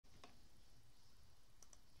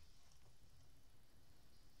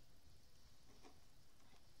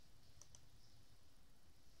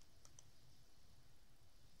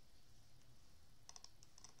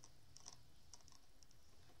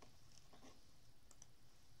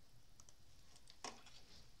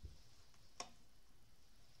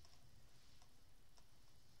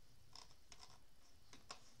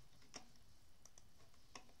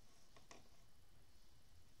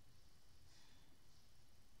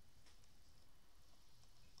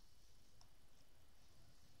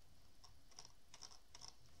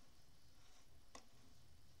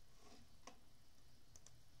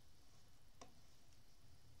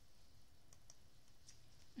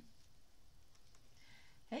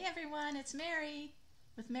everyone, it's Mary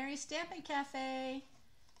with Mary's Stampin' Cafe.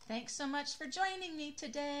 Thanks so much for joining me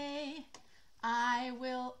today. I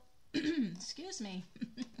will, excuse me.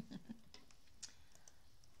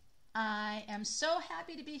 I am so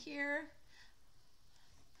happy to be here.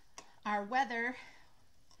 Our weather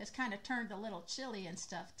has kind of turned a little chilly and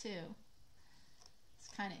stuff too. It's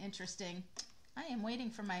kind of interesting. I am waiting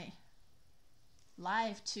for my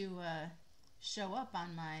live to show up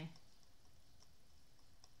on my,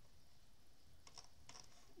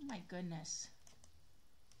 oh my goodness,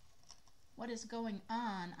 what is going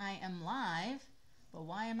on? I am live, but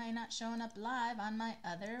why am I not showing up live on my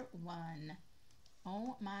other one?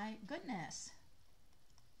 Oh my goodness.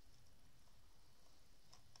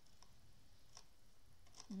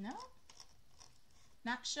 No,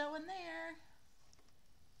 not showing there.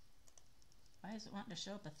 Why is it wanting to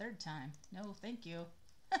show up a third time? No, thank you.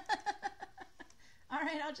 All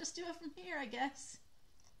right, I'll just do it from here, I guess.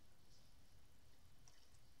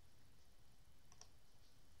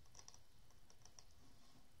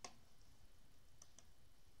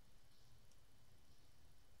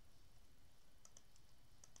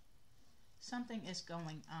 Something is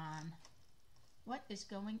going on. What is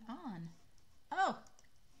going on? Oh!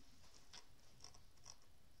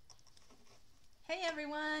 Hey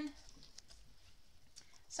everyone!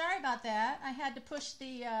 Sorry about that. I had to push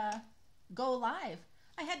the go live.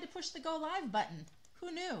 I had to push the go live button.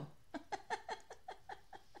 Who knew?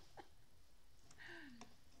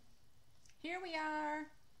 Here we are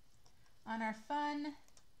on our fun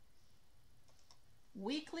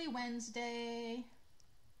weekly Wednesday.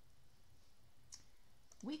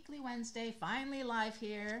 Weekly Wednesday, finally live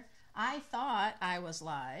here. I thought I was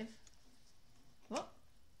live. Whoop.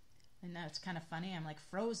 And now it's kind of funny. I'm like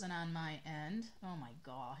frozen on my end. Oh my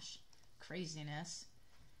gosh. Craziness.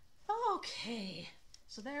 Okay.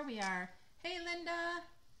 So there we are. Hey Linda.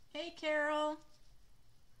 Hey Carol.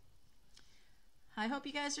 I hope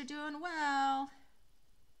you guys are doing well.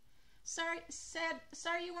 Sorry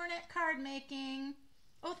you weren't at card making.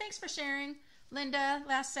 Oh, thanks for sharing, Linda,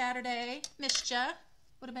 last Saturday. Missed ya.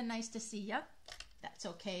 Would have been nice to see ya. That's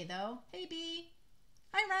okay though. Hey B.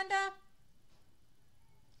 Hi Rhonda.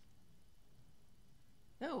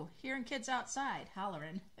 Oh, hearing kids outside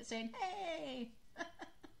hollering, saying, hey!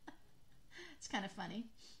 It's kind of funny.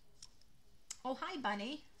 Oh, hi,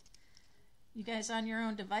 Bunny. You guys on your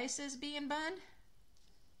own devices, Bee and Bun?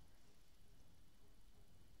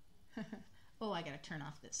 Oh, I gotta turn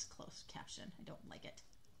off this closed caption. I don't like it.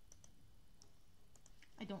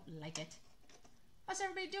 I don't like it. How's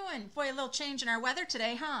everybody doing? Boy, a little change in our weather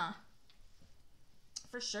today, huh?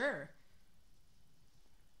 For sure.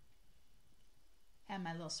 Have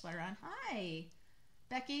my little sweater on. Hi,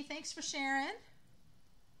 Becky. Thanks for sharing.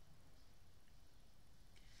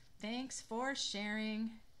 Thanks for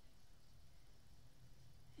sharing.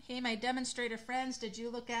 Hey, my demonstrator friends, did you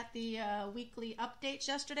look at the weekly updates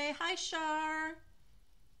yesterday? Hi, Shar.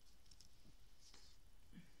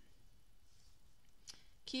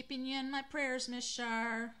 Keeping you in my prayers, Miss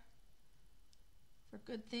Shar, for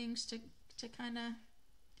good things to kind of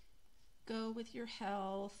go with your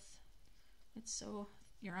health. It's so,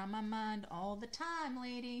 you're on my mind all the time,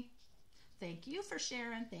 lady. Thank you for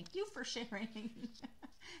sharing. Thank you for sharing.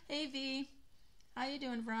 Hey, V. How you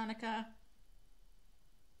doing, Veronica?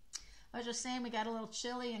 I was just saying we got a little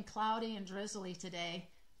chilly and cloudy and drizzly today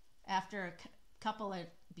after a couple of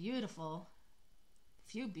few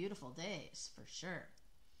beautiful days, for sure.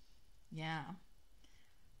 Yeah.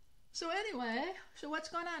 So anyway, so what's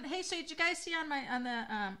going on? Hey, so did you guys see on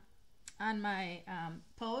my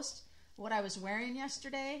post what I was wearing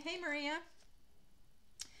yesterday? Hey Maria.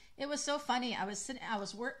 It was so funny. I was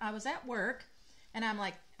at work and I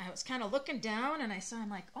was kind of looking down and I'm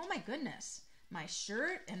like, oh my goodness, my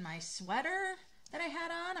shirt and my sweater that I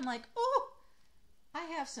had on. I'm like, oh, I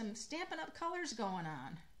have some Stampin' Up colors going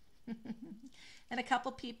on. And a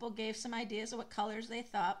couple people gave some ideas of what colors they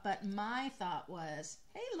thought, but my thought was,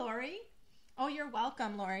 hey Lori. Oh, you're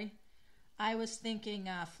welcome, Lori. I was thinking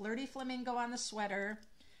Flirty Flamingo on the sweater.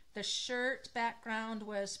 The shirt background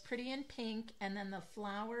was pretty in pink, and then the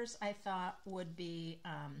flowers I thought would be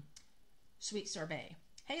Sweet Sorbet.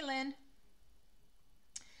 Hey, Lynn.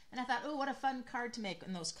 And I thought, oh, what a fun card to make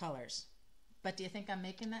in those colors. But do you think I'm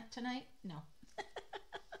making that tonight? No.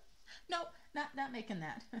 Nope, not making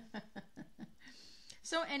that.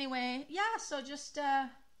 So anyway, yeah, so just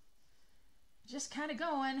kind of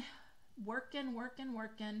going, working.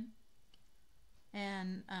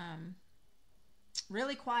 And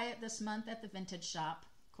really quiet this month at the vintage shop,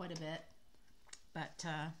 quite a bit, but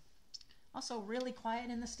also really quiet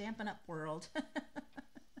in the Stampin' Up world.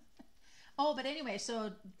 Oh, but anyway, so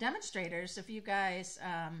demonstrators, if you guys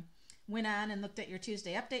went on and looked at your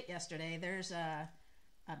Tuesday update yesterday, there's a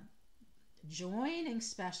joining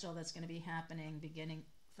special that's going to be happening beginning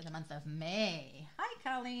for the month of May. Hi,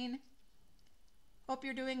 Colleen. Hope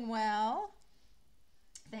you're doing well.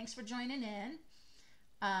 Thanks for joining in.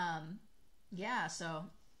 Yeah, so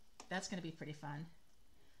that's going to be pretty fun.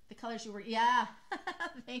 The colors you were, yeah,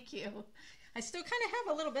 thank you. I still kind of have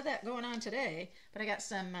a little bit of that going on today, but I got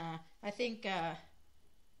some, I think,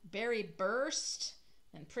 Berry Burst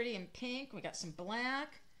and Pretty in Pink. We got some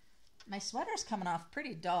black. My sweater's coming off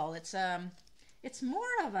pretty dull. It's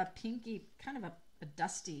more of a pinky, kind of a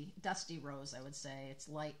dusty rose, I would say. It's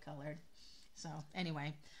light colored. So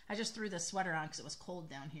anyway, I just threw the sweater on because it was cold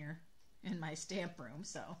down here in my stamp room.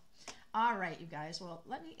 So, all right, you guys. Well,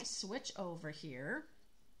 let me switch over here.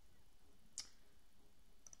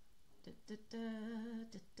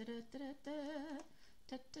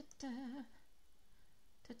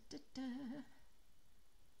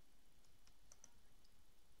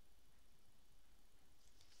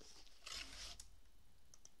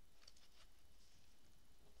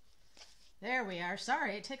 There we are.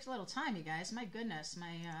 Sorry, it takes a little time, you guys. My goodness,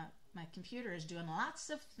 my computer is doing lots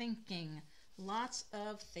of thinking. Lots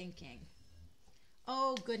of thinking.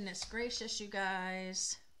 Oh, goodness gracious, you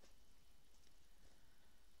guys.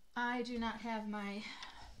 I do not have my...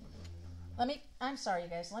 I'm sorry, you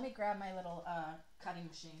guys. Let me grab my little cutting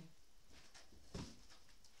machine.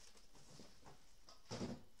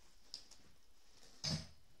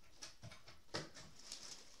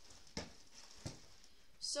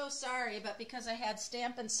 So sorry, but because I had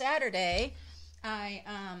Stampin' Saturday, I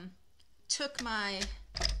took my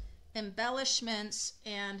embellishments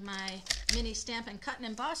and my mini Stampin' Cut and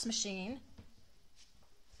Emboss machine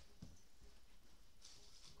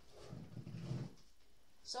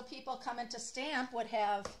so people coming to stamp would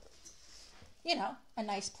have, you know, a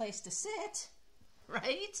nice place to sit,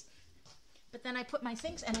 right? But then I put my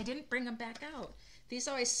things, and I didn't bring them back out. These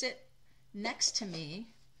always sit next to me,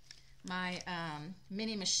 my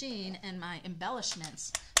mini machine and my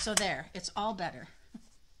embellishments. So there, it's all better.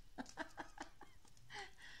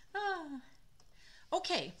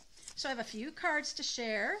 Okay, so I have a few cards to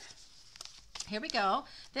share. Here we go.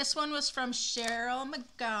 This one was from Cheryl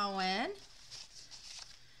McGowan.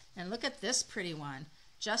 And look at this pretty one.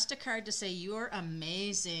 Just a card to say you're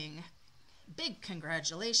amazing. Big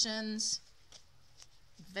congratulations.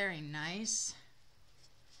 Very nice.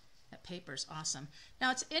 That paper's awesome.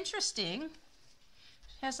 Now it's interesting. It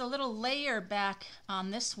has a little layer back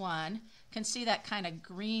on this one. You can see that kind of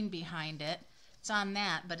green behind it. It's on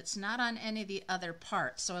that, but it's not on any of the other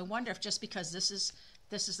parts. So I wonder if just because this is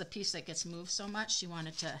the piece that gets moved so much, she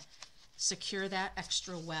wanted to secure that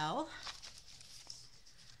extra well.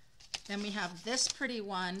 Then we have this pretty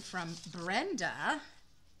one from Brenda.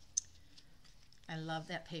 I love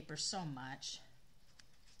that paper so much.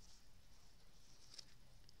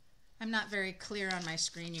 I'm not very clear on my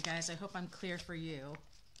screen, you guys. I hope I'm clear for you.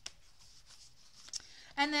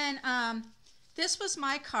 And then this was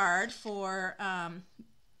my card for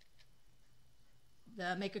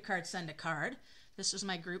the Make a Card, Send a Card. This was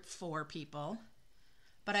my group 4 people.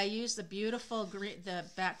 But I used the beautiful the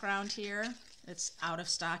background here. It's out of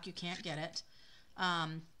stock. You can't get it.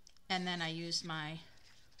 And then I used my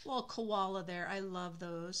little koala there. I love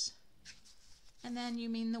those. And then You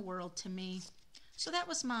Mean the World to Me. So that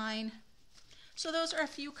was mine. So those are a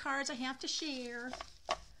few cards I have to share.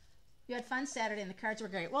 You had fun Saturday and the cards were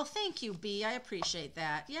great. Well, thank you, B. I appreciate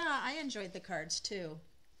that. Yeah, I enjoyed the cards too.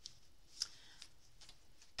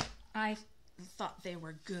 I thought they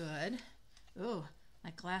were good. Ooh,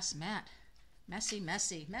 my glass mat. Messy,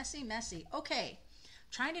 messy, messy, messy. Okay,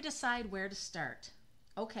 trying to decide where to start.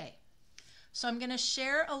 Okay, so I'm going to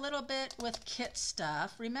share a little bit with kit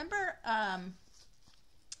stuff. Remember I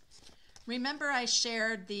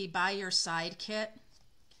shared the By Your Side kit?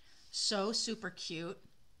 So super cute.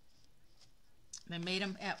 I made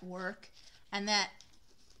them at work, and that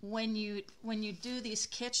when you do these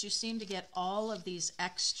kits, you seem to get all of these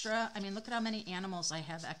extra. I mean, look at how many animals I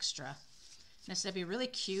have extra. And this would be really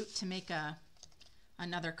cute to make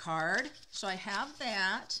another card. So I have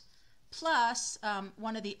that, plus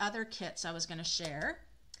one of the other kits I was going to share.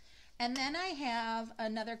 And then I have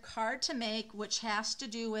another card to make, which has to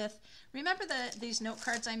do with, remember these note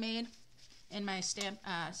cards I made in my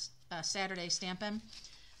Saturday Stampin'?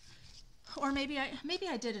 Or maybe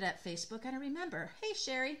I did it at Facebook. I don't remember. Hey,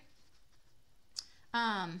 Sherry.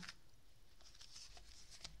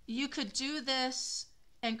 You could do this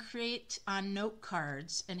and create on note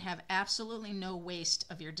cards and have absolutely no waste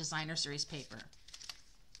of your designer series paper.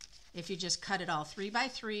 If you just cut it all 3 by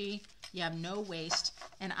 3, You have no waste.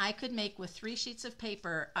 And I could make, with 3 sheets of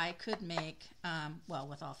paper, I could make, well,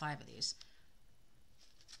 with all 5 of these,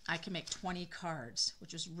 I can make 20 cards,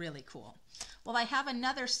 which is really cool. Well, I have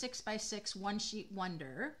another 6x6 one-sheet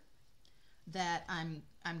wonder that I'm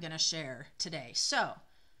going to share today. So,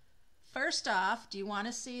 first off, do you want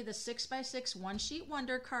to see the 6x6 one-sheet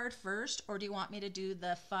wonder card first, or do you want me to do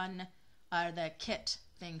the fun, the kit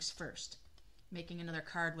things first? Making another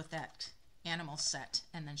card with that animal set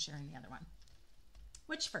and then sharing the other one.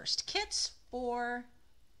 Which first, kits or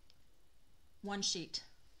one sheet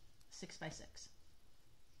 6x6?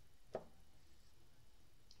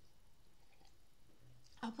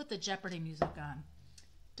 I'll put the Jeopardy music on.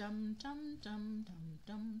 Dum dum dum dum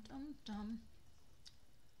dum dum dum.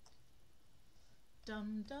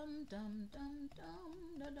 Dum dum dum dum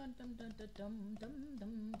dum dum dum dum dum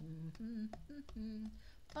dum dum dum.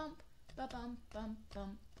 Bump ba bum bum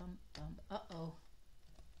bum bum bum. Uh-oh.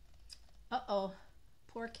 Uh-oh.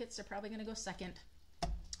 Poor kits are probably going to go second.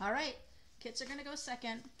 All right. Kits are going to go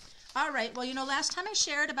second. All right. Well, you know, last time I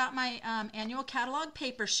shared about my annual catalog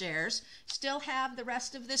paper shares. Still have the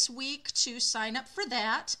rest of this week to sign up for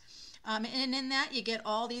that. And in that, you get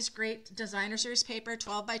all these great designer series paper,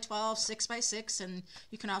 12x12, 6x6, and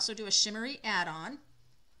you can also do a shimmery add-on.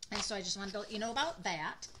 And so I just wanted to let you know about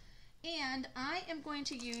that. And I am going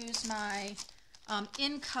to use my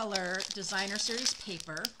In Color designer series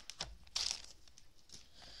paper.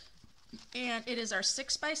 And it is our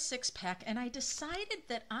 6x6 pack. And I decided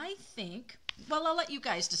that I think, well, I'll let you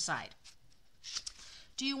guys decide.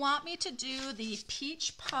 Do you want me to do the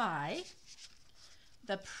peach pie,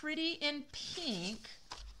 the pretty in pink,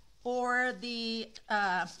 or the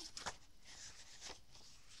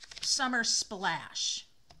summer splash?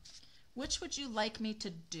 Which would you like me to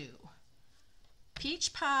do?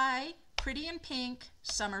 Peach pie, pretty in pink,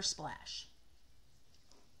 summer splash.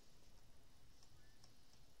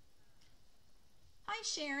 Hi,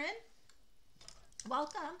 Sharon.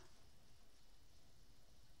 Welcome.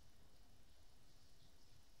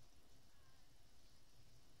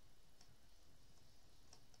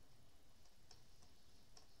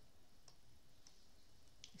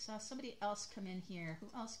 I saw somebody else come in here. Who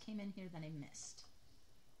else came in here that I missed?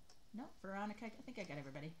 Nope, Veronica. I think I got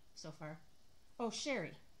everybody so far. Oh,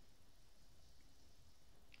 Sherry.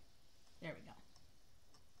 There we go.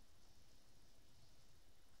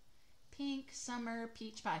 Pink, summer,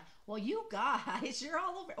 peach pie. Well, you guys, you're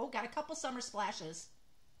all over. Oh, got a couple summer splashes.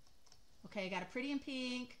 Okay, got a pretty in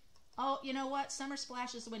pink. Oh, you know what? Summer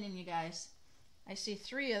splash is winning, you guys. I see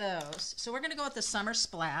 3 of those. So we're going to go with the summer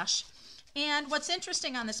splash. And what's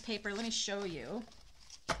interesting on this paper, let me show you.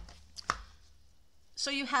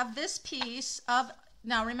 So you have this piece of,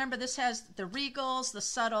 now remember this has the regals, the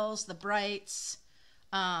subtles, the brights,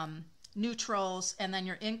 neutrals, and then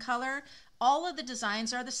your in color. All of the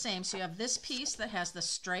designs are the same. So you have this piece that has the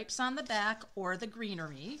stripes on the back or the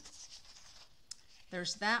greenery.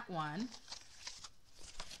 There's that one.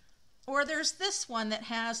 Or there's this one that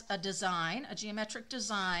has a design, a geometric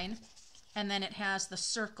design, and then it has the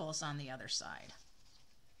circles on the other side.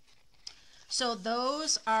 So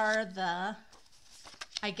those are the,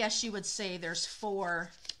 I guess you would say there's four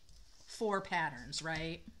patterns,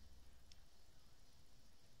 right?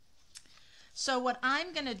 So what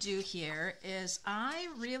I'm going to do here is I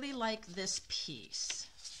really like this piece.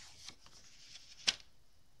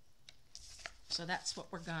 So that's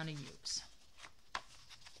what we're going to use.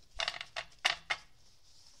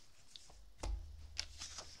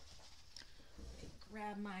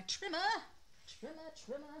 Grab my trimmer. Trimmer,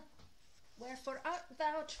 trimmer. Wherefore art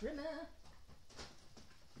thou, trimmer?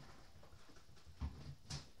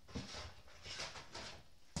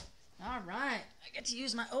 All right, I get to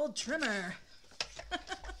use my old trimmer.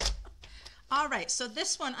 All right, so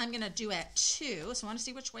this one I'm going to do at 2. So I want to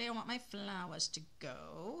see which way I want my flowers to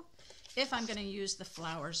go. If I'm going to use the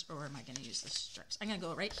flowers or am I going to use the stripes? I'm going to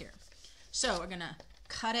go right here. So we're going to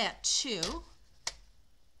cut at 2.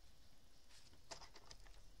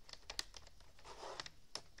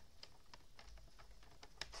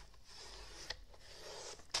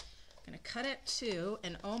 Going to cut at 2,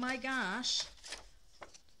 and oh my gosh,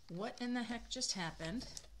 what in the heck just happened?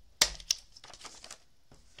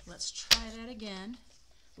 Let's try that again.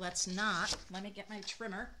 Let's not. Let me get my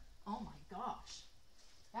trimmer. Oh my gosh.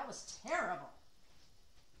 That was terrible.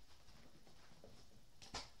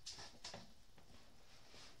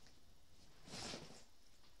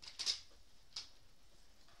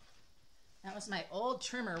 That was my old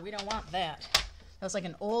trimmer. We don't want that. That was like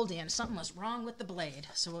an oldie and something was wrong with the blade.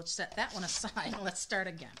 So we'll set that one aside. Let's start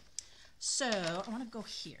again. So I want to go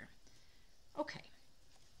here. Okay.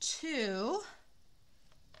 2.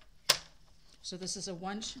 So this is a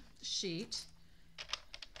one sheet.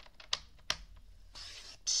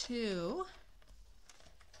 2.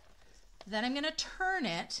 Then I'm going to turn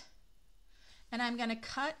it, and I'm going to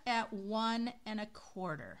cut at 1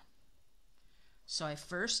 1/4. So I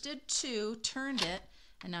first did 2, turned it,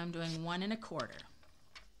 and now I'm doing 1 1/4.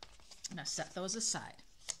 I'm going to set those aside.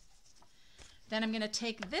 Then I'm going to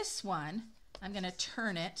take this one, I'm going to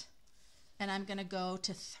turn it, and I'm going to go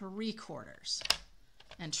to 3/4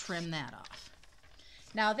 and trim that off.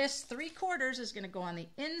 Now this 3/4 is going to go on the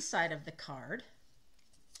inside of the card.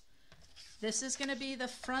 This is going to be the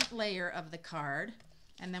front layer of the card,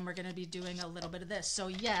 and then we're going to be doing a little bit of this. So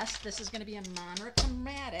yes, this is going to be a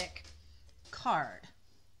monochromatic card.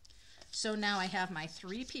 So now I have my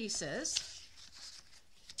 3 pieces.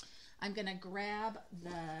 I'm going to grab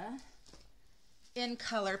the In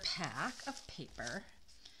Color pack of paper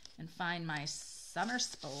and find my Summer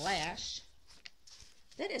Splash.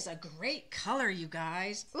 That is a great color, you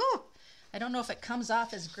guys. Ooh, I don't know if it comes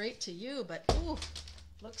off as great to you, but ooh,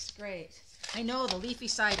 looks great. I know the leafy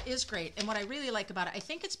side is great, and what I really like about it, I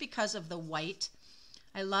think it's because of the white.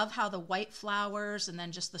 I love how the white flowers and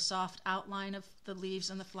then just the soft outline of the leaves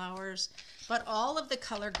and the flowers, but all of the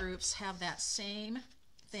color groups have that same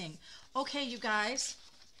thing. Okay, you guys,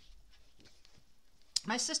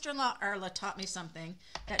 my sister-in-law Arla taught me something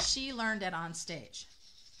that she learned at On Stage.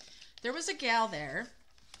 There was a gal there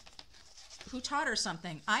who taught her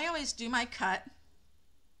something. I always do my cut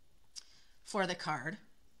for the card,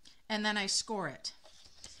 and then I score it.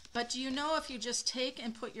 But do you know, if you just take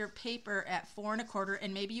and put your paper at 4 1/4,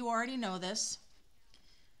 and maybe you already know this,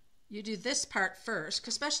 you do this part first,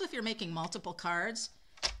 'cause especially if you're making multiple cards,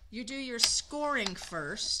 you do your scoring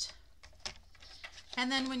first,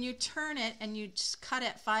 and then when you turn it and you just cut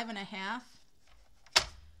at 5 1/2,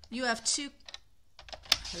 you have two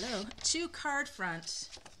card fronts,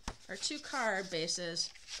 or 2 card bases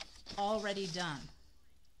already done.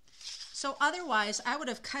 So otherwise, I would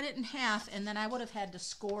have cut it in half, and then I would have had to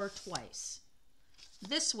score twice.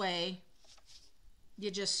 This way, you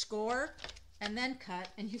just score and then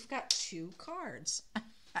cut, and you've got 2 cards.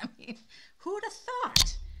 I mean, who'd have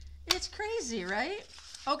thought? It's crazy, right?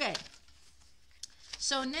 Okay.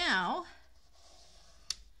 So now,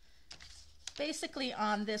 basically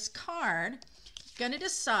on this card, I'm going to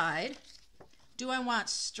decide, do I want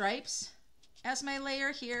stripes as my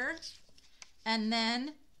layer here, and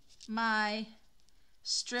then my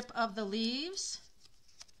strip of the leaves?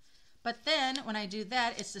 But then when I do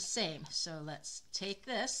that, it's the same. So let's take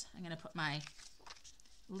this. I'm going to put my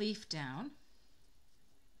leaf down.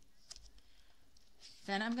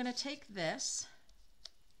 Then I'm going to take this,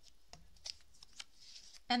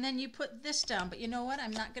 and then you put this down. But you know what?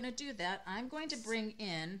 I'm not going to do that. I'm going to bring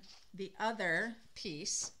in the other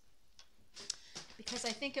piece, because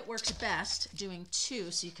I think it works best doing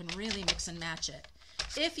 2, so you can really mix and match it.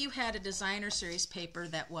 If you had a designer series paper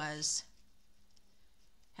that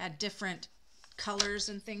had different colors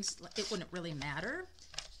and things, it wouldn't really matter,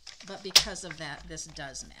 but because of that, this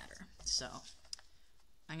does matter. So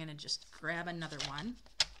I'm going to just grab another one.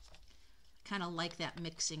 Kind of like that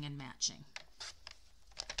mixing and matching.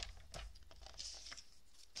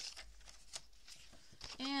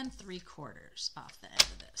 And 3/4 off the end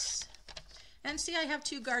of this. And see, I have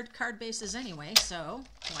 2 card bases anyway, so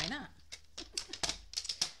why not?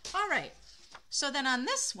 All right, so then on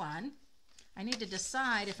this one, I need to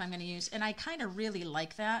decide if I'm going to use, and I kind of really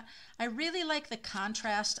like that. I really like the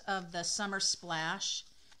contrast of the Summer Splash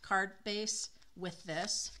card base with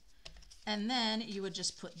this. And then you would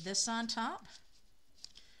just put this on top.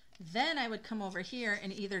 Then I would come over here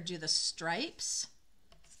and either do the stripes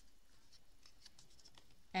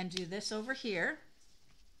and do this over here.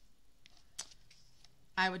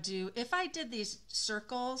 I would do, if I did these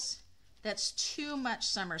circles, that's too much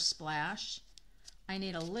Summer Splash. I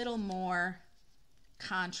need a little more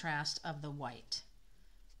contrast of the white.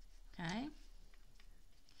 Okay?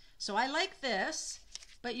 So I like this,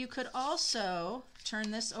 but you could also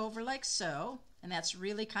turn this over like so, and that's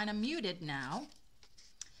really kind of muted now.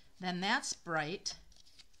 Then that's bright,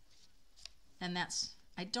 and that's,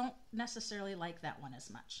 I don't necessarily like that one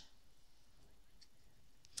as much.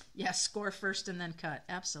 Yes, score first and then cut.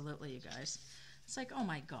 Absolutely, you guys. It's like, oh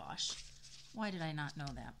my gosh, why did I not know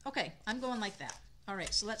that? Okay, I'm going like that. All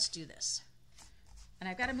right, so let's do this. And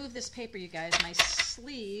I've got to move this paper, you guys. My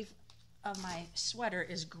sleeve of my sweater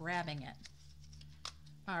is grabbing it.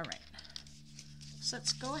 All right, so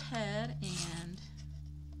let's go ahead and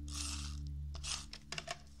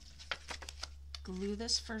glue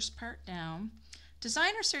this first part down.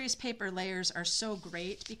 Designer series paper layers are so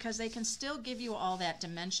great because they can still give you all that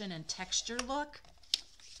dimension and texture look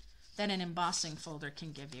that an embossing folder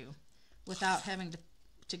can give you without having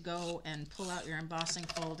to go and pull out your embossing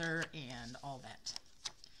folder and all that.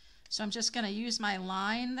 So I'm just going to use my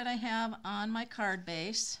line that I have on my card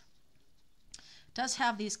base. It does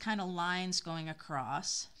have these kind of lines going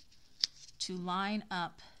across to line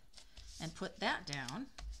up and put that down.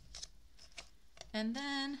 And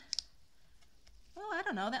then, well, I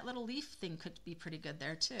don't know, that little leaf thing could be pretty good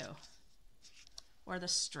there too. Or the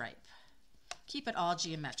stripe. Keep it all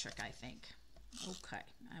geometric, I think. Okay,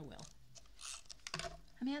 I will.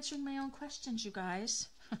 I'm answering my own questions, you guys.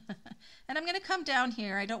 And I'm going to come down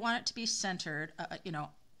here. I don't want it to be centered, you know,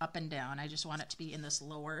 up and down. I just want it to be in this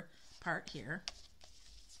lower part here.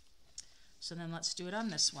 So then let's do it on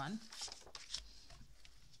this one.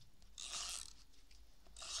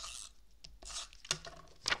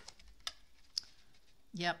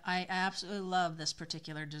 Yep, I absolutely love this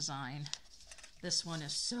particular design. This one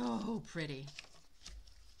is so pretty.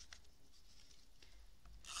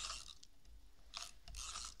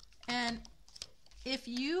 And if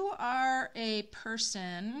you are a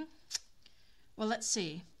person, well, let's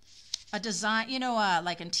see, a design, you know,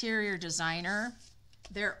 like interior designer,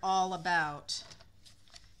 they're all about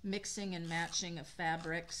mixing and matching of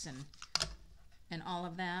fabrics and all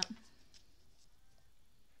of that.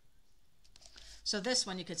 So this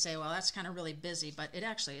one you could say, well, that's kind of really busy, but it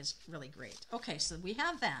actually is really great. Okay, so we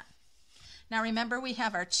have that. Now remember, we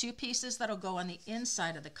have our 2 pieces that'll go on the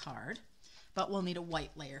inside of the card, but we'll need a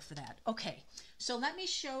white layer for that. Okay, so let me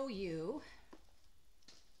show you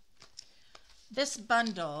this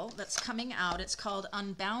bundle that's coming out. It's called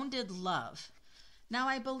Unbounded Love. Now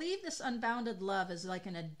I believe this Unbounded Love is like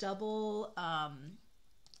in a double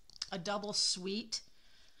suite,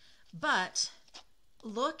 but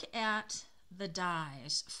look at the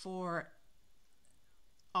dies for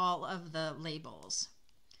all of the labels.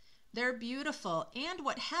 They're beautiful. And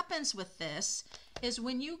what happens with this is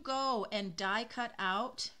when you go and die cut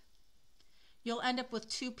out, you'll end up with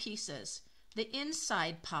 2 pieces. The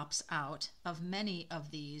inside pops out of many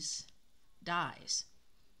of these dies.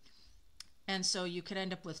 And so you could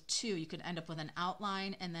end up with 2. You could end up with an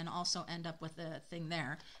outline and then also end up with a thing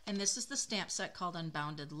there. And this is the stamp set called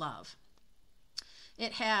Unbounded Love.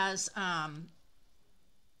 It has kind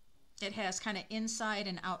of inside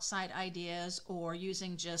and outside ideas, or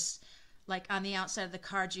using just like on the outside of the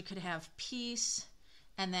card you could have peace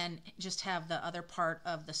and then just have the other part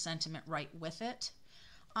of the sentiment right with it.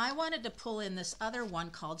 I wanted to pull in this other one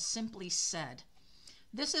called Simply Said.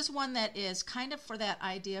 This is one that is kind of for that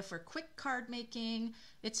idea for quick card making.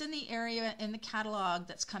 It's in the area in the catalog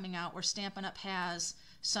that's coming out where Stampin' Up! Has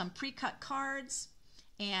some pre-cut cards,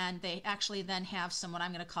 and they actually then have some what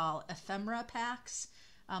I'm going to call ephemera packs,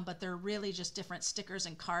 but they're really just different stickers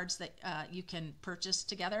and cards that you can purchase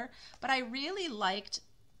together. But I really liked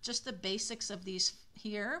just the basics of these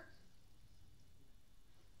here.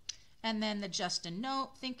 And then the Just a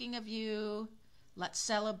Note, Thinking of You, Let's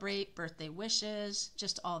Celebrate, Birthday Wishes,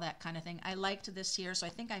 just all that kind of thing. I liked this here, so I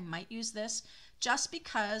think I might use this just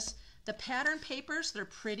because the pattern papers, they're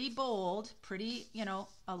pretty bold, pretty, you know,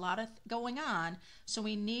 a lot of going on. So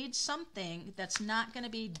we need something that's not going to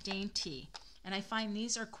be dainty. And I find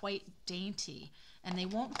these are quite dainty, and they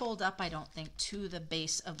won't hold up, I don't think, to the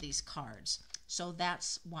base of these cards. So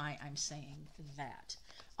that's why I'm saying that.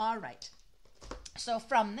 All right. So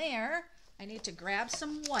from there, I need to grab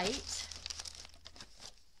some white.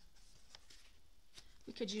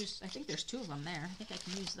 We could use, I think there's 2 of them there. I think I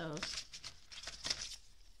can use those.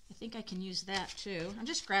 I think I can use that too. I'm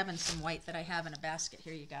just grabbing some white that I have in a basket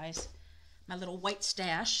here, you guys. My little white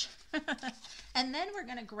stash. And then we're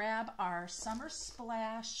going to grab our Summer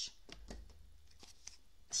Splash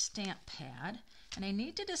stamp pad. And I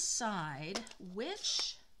need to decide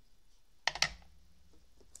which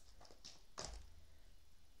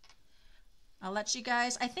I'll let you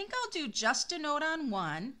guys, I think I'll do Just a Note on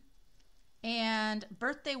one and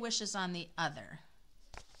Birthday Wishes on the other.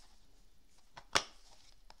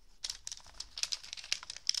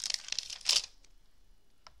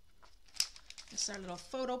 This is our little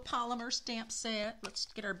photopolymer stamp set. Let's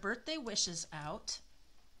get our Birthday Wishes out.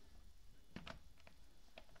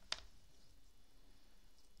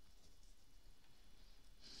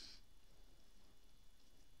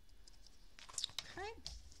 Okay.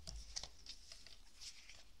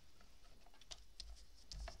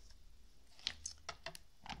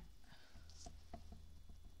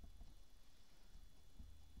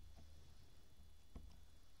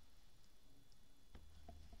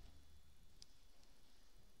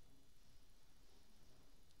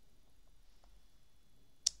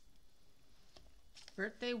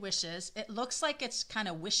 Birthday wishes. It looks like it's kind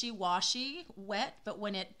of wishy-washy wet, but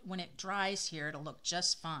when it dries here, it'll look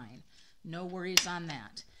just fine. No worries on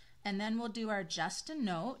that. And then we'll do our just a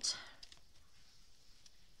note.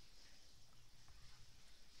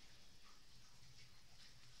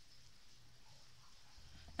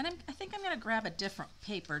 And I think I'm going to grab a different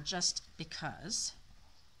paper just because.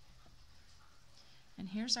 And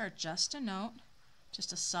here's our just a note,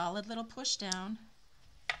 just a solid little push down.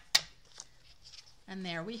 And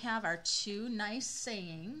there we have our two nice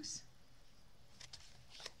sayings.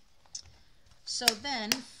 So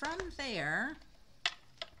then from there,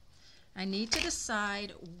 I need to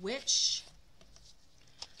decide which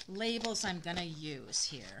labels I'm going to use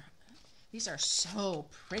here. These are so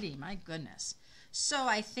pretty, my goodness. So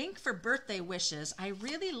I think for birthday wishes, I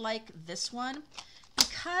really like this one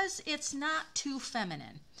because it's not too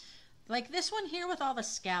feminine. Like this one here with all the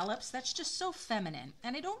scallops, that's just so feminine.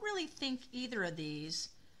 And I don't really think either of these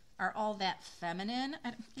are all that feminine.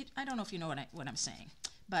 I don't know if you know what I'm saying,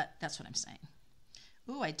 but that's what I'm saying.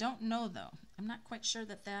 Ooh, I don't know though. I'm not quite sure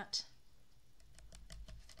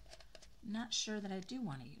not sure that I do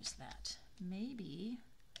want to use that. Maybe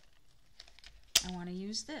I want to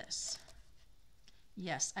use this.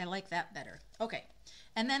 Yes, I like that better. Okay,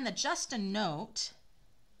 and then the just a note.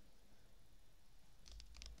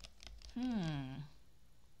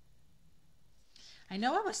 I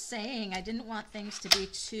know I was saying I didn't want things to be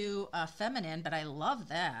too feminine, but I love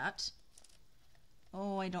that.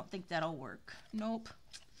 Oh, I don't think that'll work. Nope.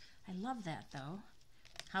 I love that though.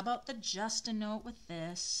 How about the just a note with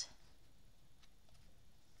this?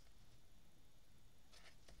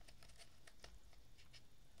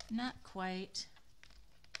 Not quite.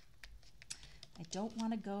 I don't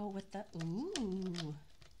want to go with the, ooh.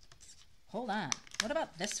 Hold on. What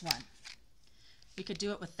about this one? We could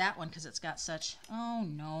do it with that one because it's got such, oh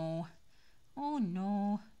no. Oh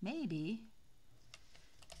no. Maybe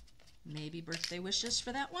birthday wishes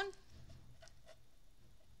for that one?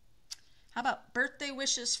 How about birthday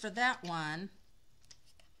wishes for that one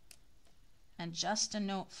and just a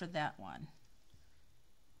note for that one?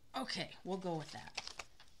 Okay, we'll go with that.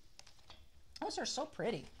 Those are so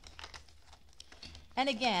pretty. And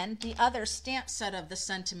again, the other stamp set of the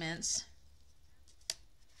sentiments.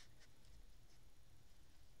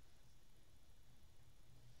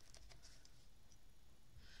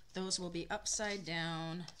 Those will be upside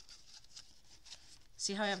down.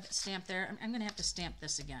 See how I have it stamped there? I'm going to have to stamp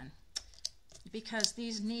this again because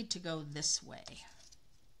these need to go this way.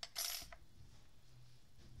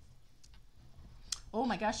 Oh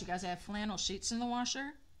my gosh, you guys, I have flannel sheets in the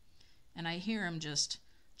washer and I hear them just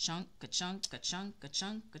chunk, a chunk, a chunk, a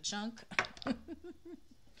chunk, a chunk.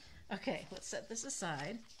 Okay, let's set this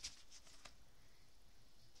aside.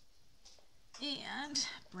 And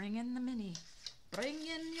bring in the mini. Bring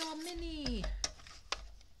in your mini.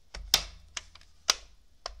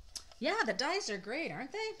 Yeah, the dies are great,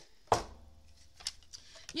 aren't they?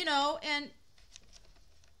 You know, and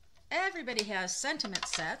everybody has sentiment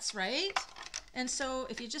sets, right? And so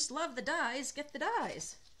if you just love the dies, get the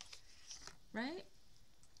dies, right?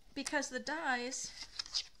 Because the dies,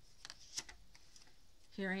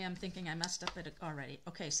 here I am thinking I messed up it already.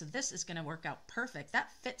 Okay, so this is going to work out perfect.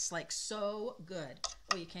 That fits like so good.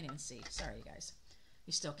 Oh, you can't even see. Sorry, you guys.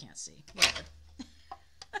 You still can't see. Whatever.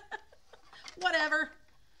 Whatever.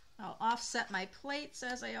 I'll offset my plates,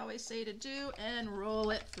 as I always say to do, and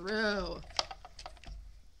roll it through.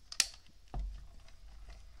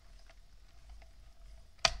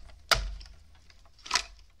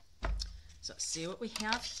 So let's see what we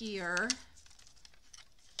have here.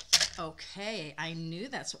 Okay, I knew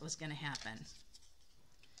that's what was going to happen.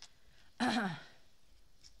 I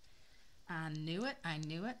knew it, I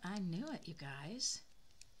knew it, I knew it, you guys.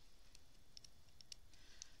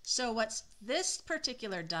 So what this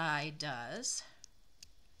particular die does,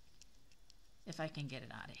 if I can get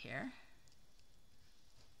it out of here.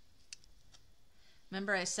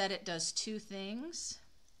 Remember I said it does two things.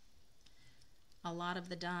 A lot of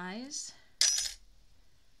the dies.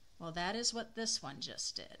 Well, that is what this one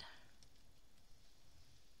just did.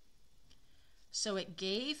 So it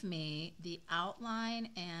gave me the outline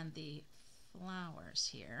and the flowers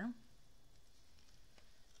here,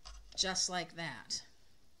 just like that.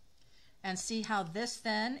 And see how this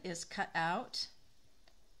then is cut out?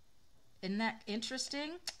 Isn't that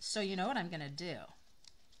interesting? So you know what I'm going to do.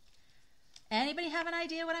 Anybody have an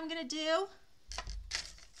idea what I'm going to do?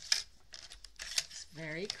 It's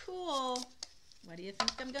very cool. What do you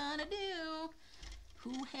think I'm going to do?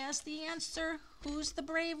 Who has the answer? Who's the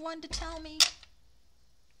brave one to tell me?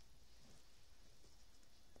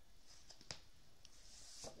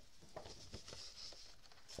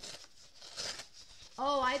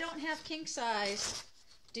 don't have king size.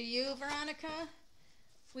 Do you, Veronica?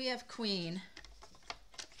 We have queen.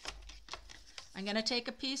 I'm going to take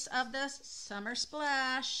a piece of this Summer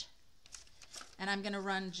Splash, and I'm going to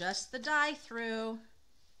run just the die through.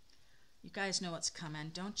 You guys know what's coming,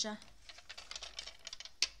 don't you?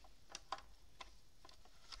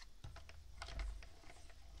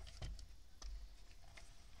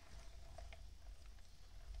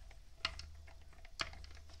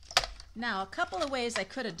 Now, a couple of ways I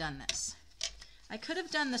could have done this. I could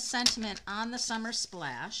have done the sentiment on the Summer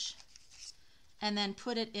Splash and then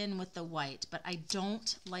put it in with the white, but I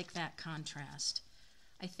don't like that contrast.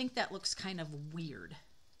 I think that looks kind of weird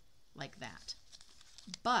like that.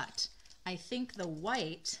 But I think the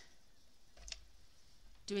white,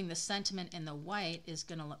 doing the sentiment in the white, is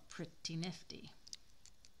going to look pretty nifty.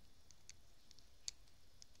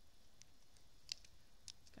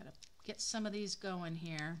 Got to get some of these going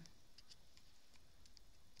here.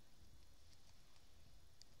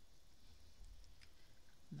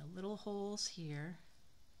 And the little holes here.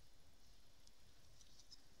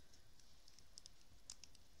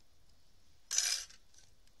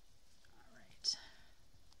 All right.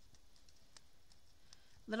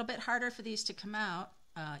 A little bit harder for these to come out.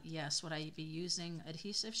 Yes, would I be using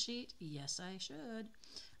adhesive sheet? Yes, I should.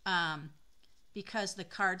 Because the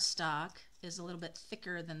cardstock is a little bit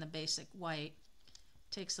thicker than the basic white,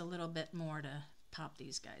 takes a little bit more to pop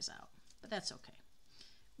these guys out. But that's okay.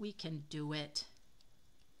 We can do it.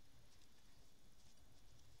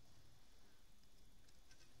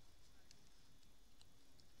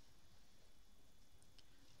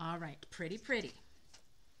 All right, pretty, pretty.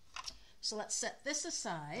 So let's set this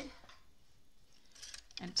aside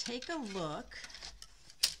and take a look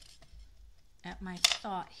at my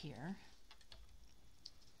thought here.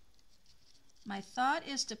 My thought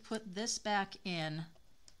is to put this back in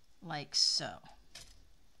like so.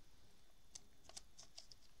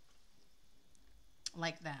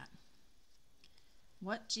 Like that.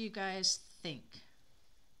 What do you guys think?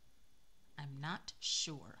 I'm not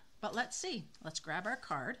sure. But let's see. Let's grab our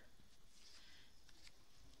card.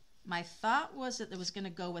 My thought was that it was going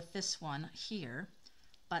to go with this one here,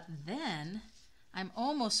 but then I'm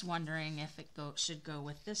almost wondering if it should go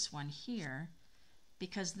with this one here,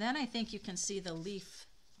 because then I think you can see the leaf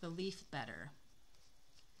better.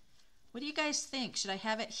 What do you guys think? Should I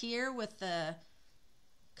have it here with the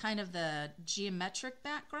kind of the geometric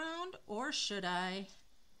background, or should I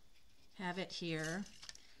have it here?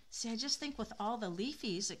 See, I just think with all the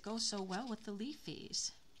leafies, it goes so well with the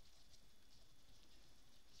leafies.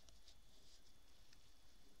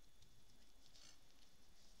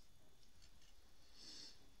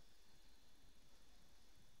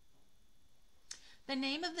 The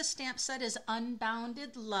name of the stamp set is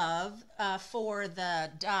Unbounded Love for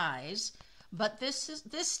the dies, but this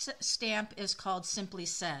stamp is called Simply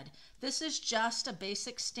Said. This is just a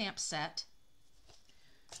basic stamp set.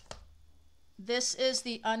 This is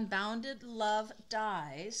the Unbounded Love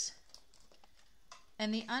dies,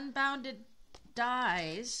 and the Unbounded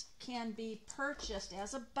dies can be purchased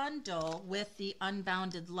as a bundle with the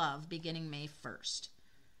Unbounded Love beginning May 1st.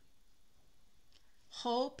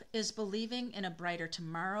 Hope is believing in a brighter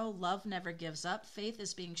tomorrow. Love never gives up. Faith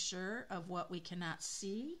is being sure of what we cannot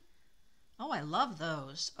see. Oh, I love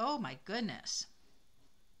those. Oh my goodness.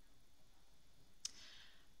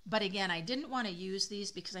 But again, I didn't want to use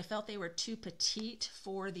these because I felt they were too petite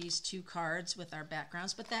for these two cards with our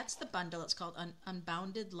backgrounds. But that's the bundle. It's called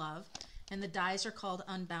Unbounded Love. And the dies are called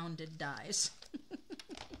Unbounded Dies.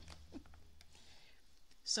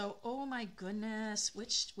 So, oh my goodness,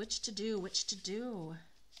 which to do, which to do?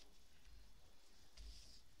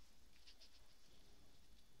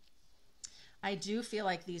 I do feel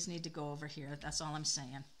like these need to go over here. That's all I'm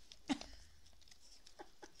saying.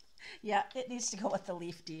 Yeah, it needs to go with the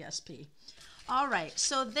leaf DSP. All right,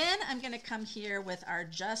 so then I'm going to come here with our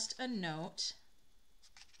Just a Note.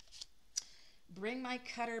 Bring my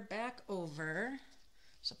cutter back over.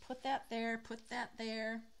 So put that there, put that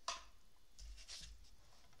there.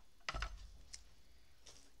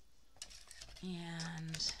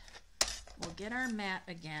 And we'll get our mat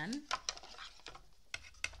again.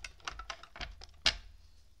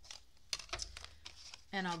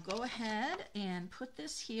 And I'll go ahead and put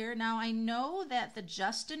this here. Now I know that the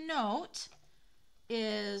Just a Note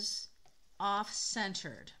is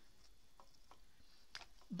off-centered,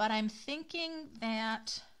 but I'm thinking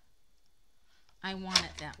that I want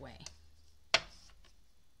it that way.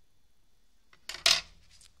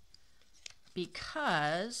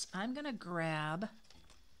 Because I'm going to grab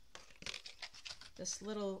this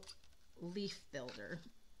little leaf builder.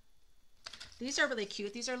 These are really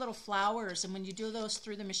cute. These are little flowers, and when you do those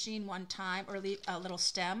through the machine one time, or a little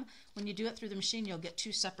stem, when you do it through the machine, you'll get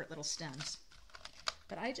 2 separate little stems.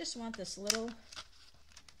 But I just want this little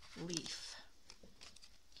leaf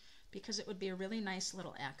because it would be a really nice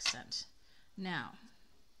little accent. Now,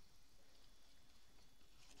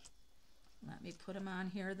 let me put them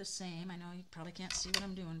on here the same. I know you probably can't see what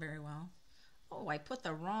I'm doing very well. Oh, I put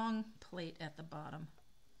the wrong plate at the bottom.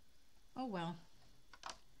 Oh well.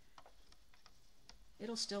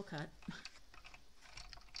 It'll still cut.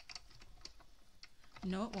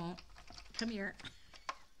 No, it won't. Come here.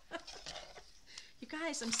 You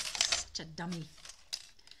guys, I'm such a dummy.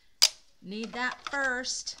 Need that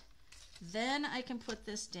first. Then I can put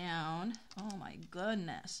this down. Oh my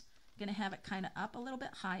goodness. I'm going to have it kind of up a little bit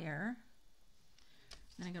higher.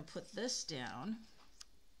 Then I'm going to put this down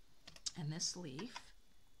and this leaf.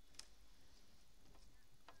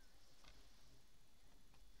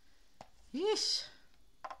 Yeesh.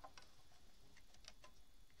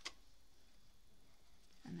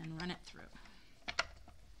 And then run it through.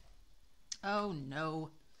 Oh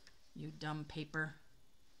no, you dumb paper.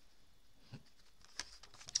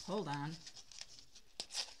 Hold on.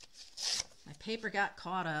 My paper got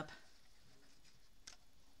caught up.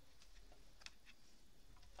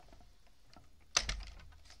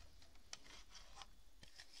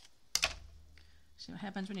 See what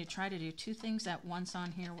happens when you try to do 2 things at once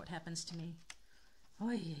on here. What happens to me?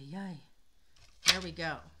 Oy, oy, oy. There we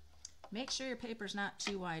go. Make sure your paper's not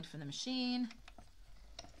too wide for the machine.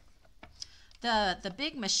 The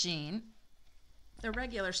big machine, the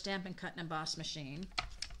regular Stampin' Cut and Emboss machine,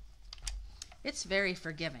 it's very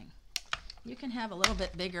forgiving. You can have a little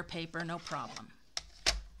bit bigger paper, no problem.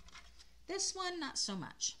 This one, not so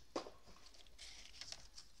much.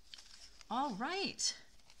 All right.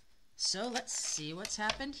 So let's see what's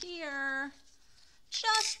happened here.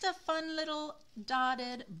 Just a fun little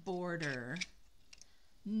dotted border.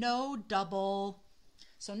 No double.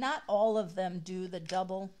 So not all of them do the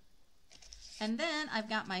double. And then I've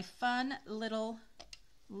got my fun little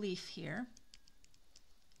leaf here.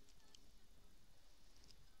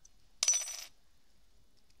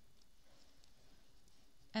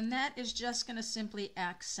 And that is just going to simply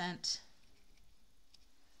accent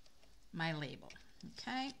my label.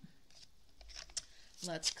 Okay.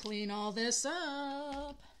 Let's clean all this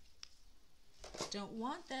up. Don't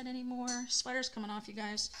want that anymore. Sweater's coming off, you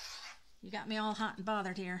guys. You got me all hot and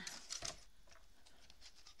bothered here.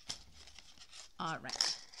 All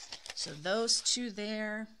right. So those 2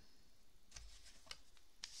 there.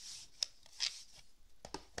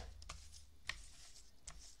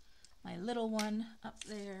 My little one up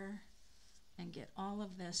there. And get all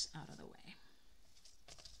of this out of the way.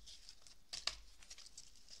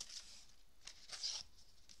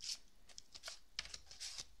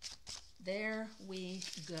 There we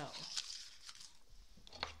go.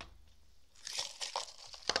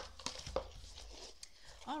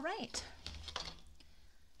 All right.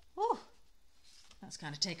 Whew. That's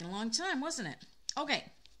kind of taking a long time, wasn't it?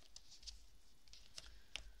 Okay.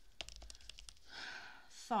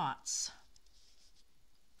 Thoughts.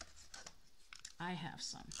 I have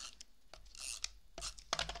some.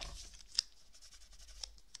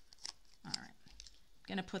 All right.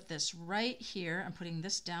 I'm going to put this right here. I'm putting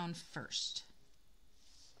this down first.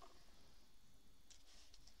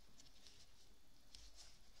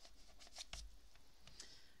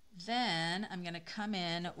 Then I'm going to come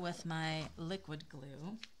in with my liquid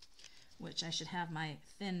glue, which I should have my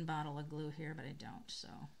thin bottle of glue here, but I don't, so.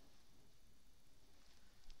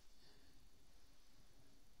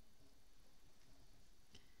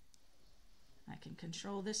 I can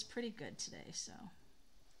control this pretty good today, so.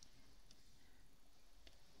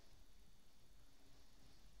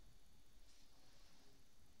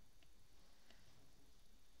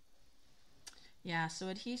 Yeah, so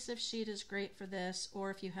adhesive sheet is great for this, or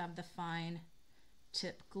if you have the fine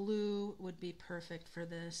tip glue would be perfect for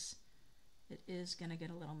this. It is going to get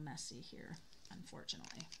a little messy here,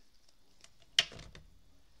 unfortunately.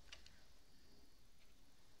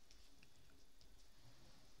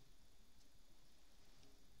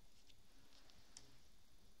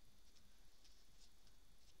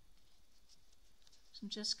 So I'm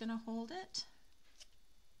just going to hold it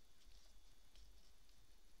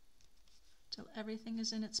till everything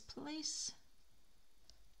is in its place.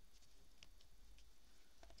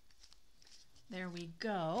 There we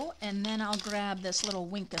go. And then I'll grab this little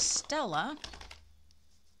Wink of Stella.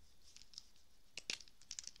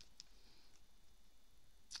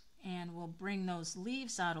 And we'll bring those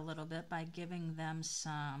leaves out a little bit by giving them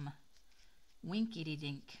some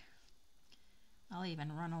winkety-dink. I'll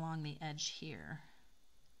even run along the edge here.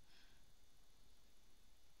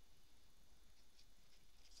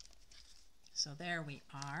 So there we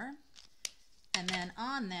are. And then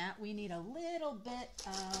on that, we need a little bit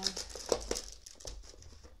of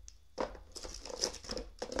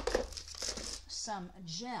some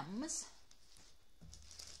gems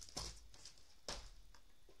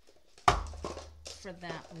for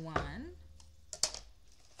that one.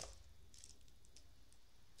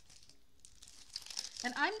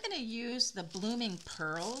 And I'm going to use the blooming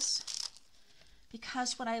pearls,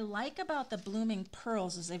 because what I like about the blooming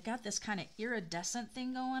pearls is they've got this kind of iridescent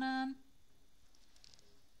thing going on.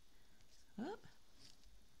 Oop.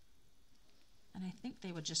 And I think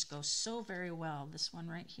they would just go so very well, this one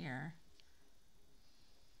right here.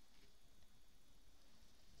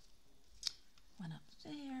 One up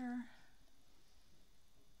there.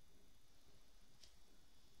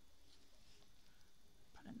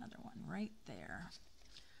 Put another one right there.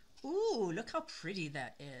 Ooh, look how pretty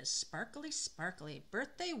that is. Sparkly, sparkly.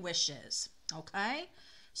 Birthday wishes. Okay,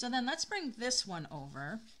 so then let's bring this one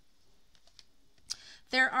over.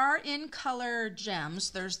 There are in color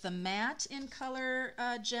gems. There's the matte in color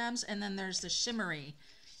gems, and then there's the shimmery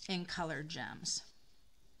in color gems.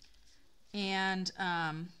 And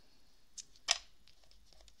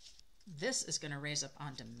this is going to raise up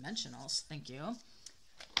on dimensionals. Thank you.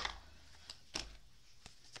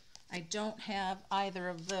 I don't have either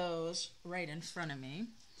of those right in front of me.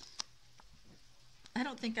 I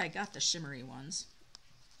don't think I got the shimmery ones.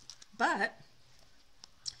 But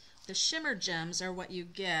the shimmer gems are what you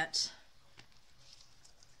get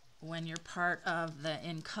when you're part of the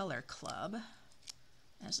In Color Club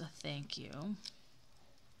as a thank you.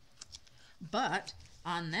 But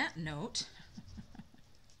on that note,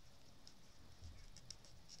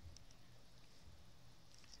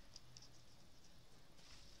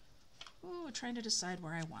 ooh, trying to decide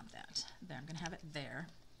where I want that. There, I'm going to have it there.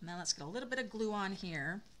 Now let's get a little bit of glue on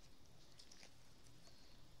here.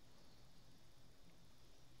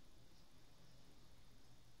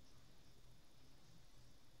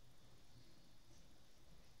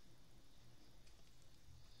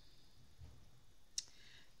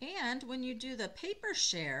 And when you do the paper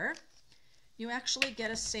share, you actually get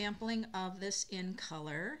a sampling of this In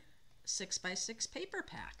Color 6x6 paper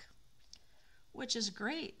pack, which is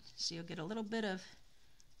great. So you'll get a little bit of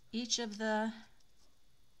each of the,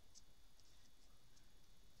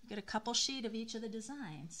 get a couple sheet of each of the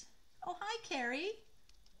designs. Oh, hi, Carrie.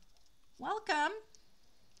 Welcome.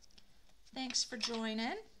 Thanks for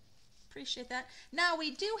joining. Appreciate that. Now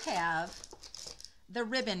we do have the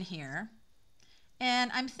ribbon here.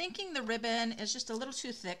 And I'm thinking the ribbon is just a little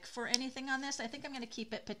too thick for anything on this. I think I'm going to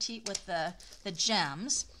keep it petite with the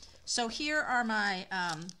gems. So here are my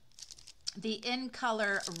the In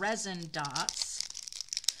Color resin dots.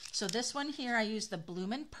 So this one here, I use the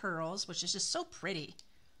Bloomin' Pearls, which is just so pretty.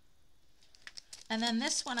 And then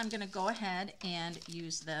this one, I'm going to go ahead and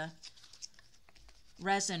use the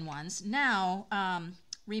resin ones. Now,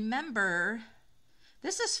 remember,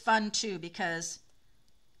 this is fun too, because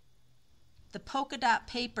the polka dot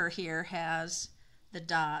paper here has the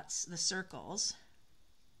dots, the circles.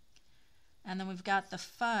 And then we've got the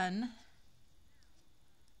fun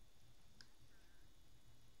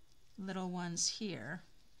little ones here.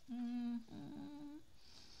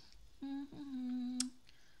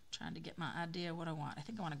 Trying to get my idea of what I want. I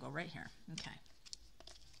think I want to go right here. Okay.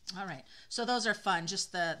 All right. So those are fun,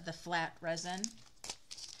 just the flat resin.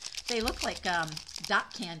 They look like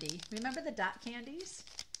dot candy. Remember the dot candies?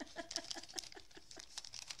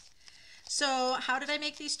 So how did I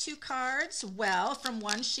make these two cards? Well, from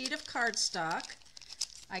one sheet of cardstock,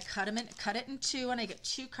 I cut it in two, and I get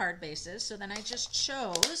two card bases. So then I just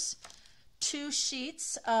chose 2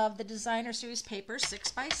 sheets of the Designer Series paper,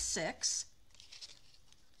 6x6.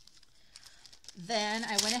 Then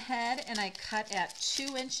I went ahead and I cut at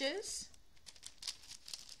 2 inches.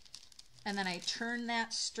 And then I turned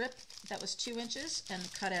that strip that was 2 inches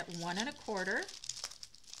and cut at 1 1/4.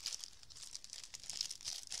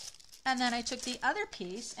 And then I took the other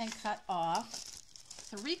piece and cut off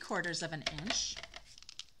 3/4 of an inch.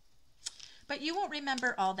 But you won't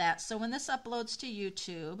remember all that. So when this uploads to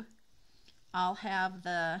YouTube, I'll have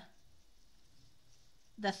the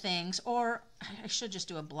things, or I should just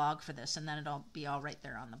do a blog for this, and then it'll be all right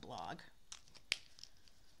there on the blog.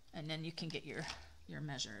 And then you can get your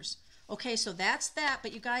measures. Okay, so that's that.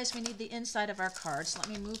 But you guys, we need the inside of our cards. Let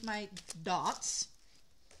me move my dots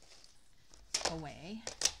away.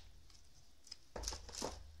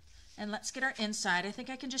 And let's get our inside. I think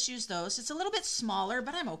I can just use those. It's a little bit smaller,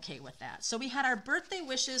 but I'm okay with that. So we had our birthday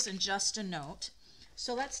wishes and just a note.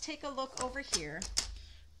 So let's take a look over here.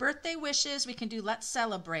 Birthday wishes, we can do let's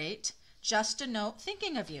celebrate. Just a note,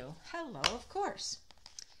 thinking of you. Hello, of course.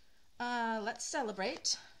 let's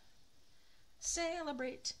celebrate.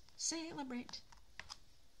 Celebrate, celebrate.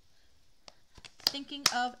 Thinking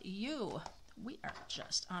of you. We are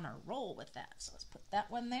just on a roll with that. So let's put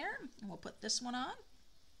that one there, and we'll put this one on.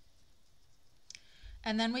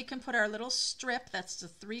 And then we can put our little strip, that's the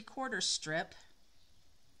 3/4 strip,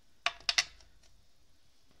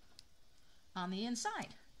 on the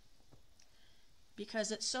inside.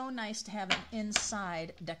 Because it's so nice to have an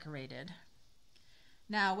inside decorated.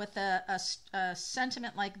 Now with a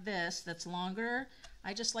sentiment like this that's longer,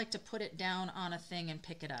 I just like to put it down on a thing and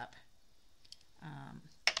pick it up.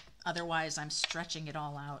 Otherwise I'm stretching it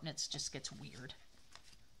all out and it just gets weird.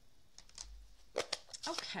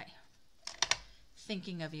 Okay,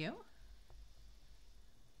 thinking of you.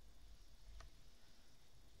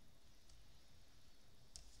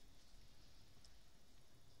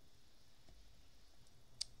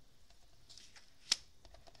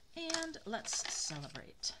 And let's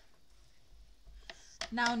celebrate.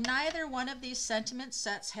 Now, neither one of these sentiment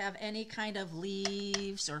sets have any kind of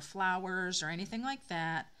leaves or flowers or anything like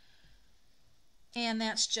that. And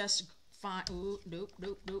that's just fine. Ooh, nope,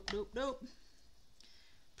 nope, nope, nope, nope.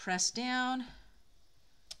 Press down,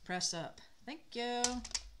 press up. Thank you.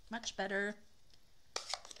 Much better.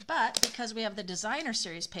 But because we have the designer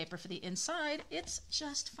series paper for the inside, it's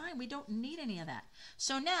just fine. We don't need any of that.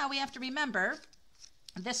 So now we have to remember,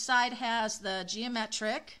 this side has the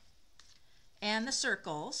geometric and the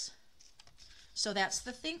circles. So that's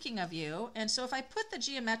the thinking of you. And so if I put the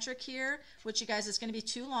geometric here, which you guys is going to be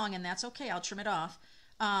too long, and that's okay, I'll trim it off.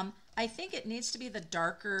 I think it needs to be the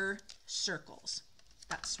darker circles.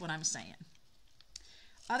 That's what I'm saying.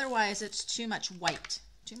 Otherwise, it's too much white.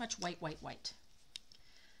 Too much white, white, white.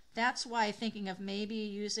 That's why thinking of maybe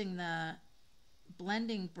using the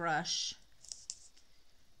blending brush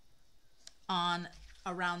on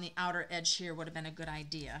around the outer edge here would have been a good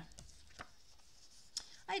idea.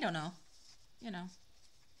 I don't know. You know,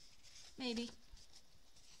 maybe.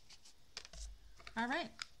 All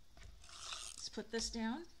right. Let's put this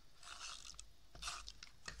down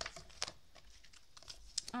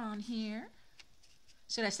on here.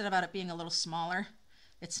 See what I said about it being a little smaller?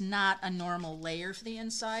 It's not a normal layer for the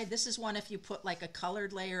inside. This is one if you put like a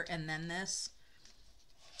colored layer and then this.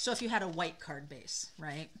 So if you had a white card base,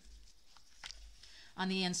 right? On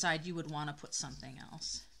the inside, you would want to put something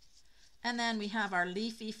else. And then we have our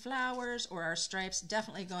leafy flowers or our stripes,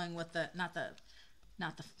 definitely going with the, not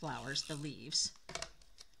the flowers, the leaves.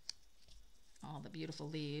 All the beautiful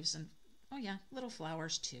leaves and, oh yeah, little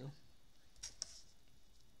flowers too.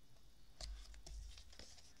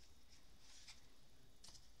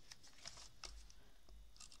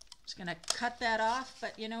 Just gonna cut that off,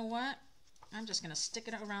 but you know what? I'm just gonna stick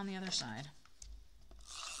it around the other side.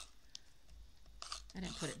 I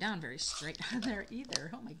didn't put it down very straight on there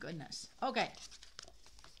either. Oh my goodness. Okay.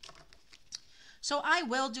 So I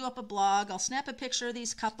will do up a blog. I'll snap a picture of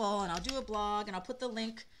these couple and I'll do a blog and I'll put the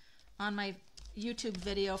link on my YouTube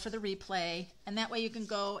video for the replay. And that way you can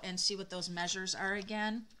go and see what those measures are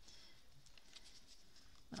again.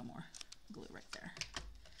 A little more glue right there.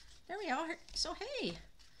 There we are. So hey,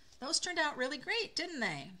 those turned out really great, didn't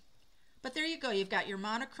they? But there you go. You've got your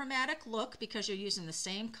monochromatic look because you're using the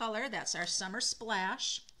same color. That's our Summer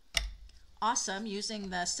Splash. Awesome.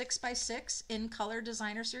 Using the 6x6 in Color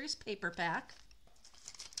Designer Series paper pack.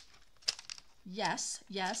 Yes,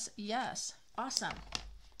 yes, yes. Awesome.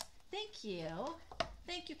 Thank you.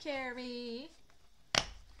 Thank you, Carrie.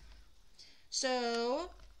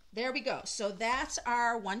 So there we go. So that's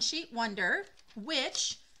our one sheet wonder,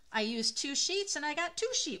 which I used 2 sheets and I got 2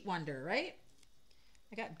 sheet wonder, right?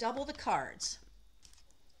 I got double the cards.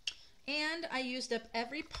 And I used up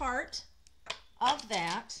every part of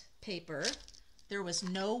that paper. There was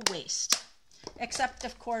no waste. Except,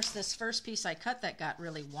 of course, this first piece I cut that got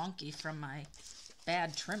really wonky from my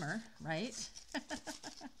bad trimmer, right?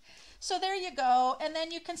 So there you go. And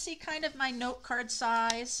then you can see kind of my note card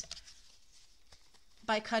size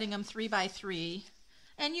by cutting them 3 by 3.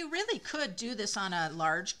 And you really could do this on a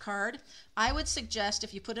large card. I would suggest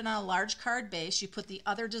if you put it on a large card base, you put the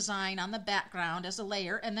other design on the background as a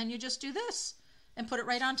layer, and then you just do this and put it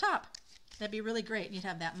right on top. That'd be really great. You'd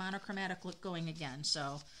have that monochromatic look going again.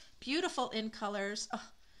 So beautiful in colors. Oh,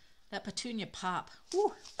 that petunia pop.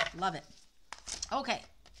 Woo, love it. Okay,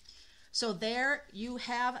 so there you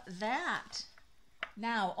have that.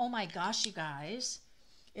 Now, oh my gosh, you guys.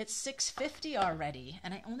 It's 6:50 already,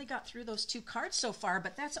 and I only got through those 2 cards so far,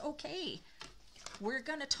 but that's okay. We're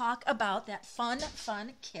going to talk about that fun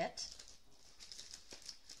kit.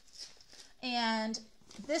 And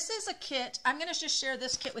this is a kit. I'm going to just share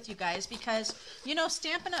this kit with you guys because, you know,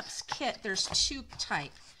 Stampin' Up's kit, there's 2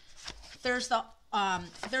 types. There's the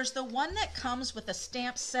one that comes with a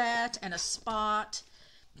stamp set and a spot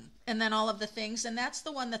and then all of the things, and that's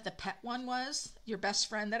the one that the pet one was, your best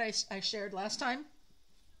friend that I shared last time.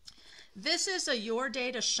 This is a Your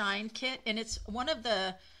Day to Shine kit, and it's one of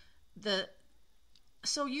the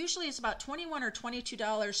so usually it's about $21 or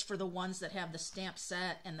 $22 for the ones that have the stamp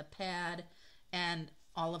set and the pad and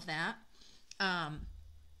all of that.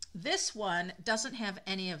 This one doesn't have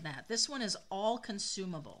any of that. This one is all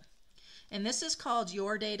consumable. And this is called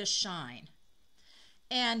Your Day to Shine.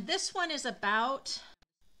 And this one is about,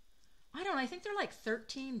 I don't know, I think they're like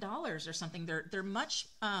 $13 or something. They're much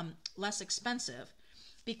less expensive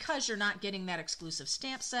because you're not getting that exclusive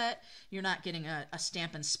stamp set. You're not getting a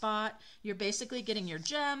Stampin' Spot. You're basically getting your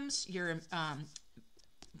gems, your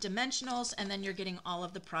dimensionals, and then you're getting all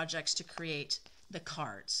of the projects to create the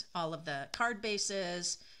cards, all of the card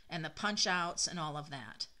bases and the punch outs and all of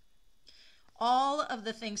that. All of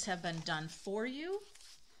the things have been done for you.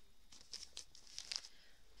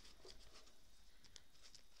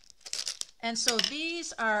 And so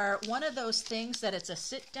these are one of those things that it's a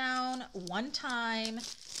sit down, one time,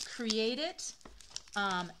 create it.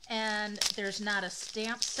 And there's not a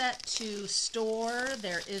stamp set to store.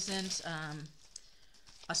 There isn't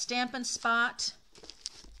a Stampin' Spot.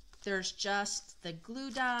 There's just the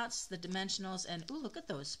glue dots, the dimensionals, and ooh, look at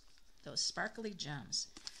those sparkly gems.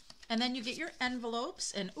 And then you get your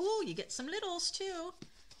envelopes, and ooh, you get some littles too.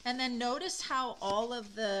 And then notice how all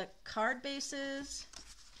of the card bases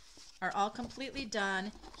are all completely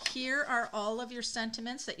done. Here are all of your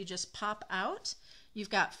sentiments that you just pop out. You've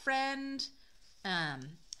got friend,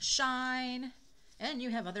 shine, and you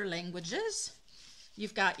have other languages.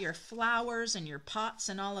 You've got your flowers and your pots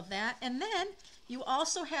and all of that. And then you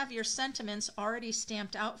also have your sentiments already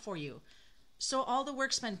stamped out for you. So all the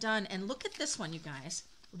work's been done. And look at this one, you guys.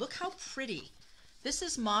 Look how pretty. This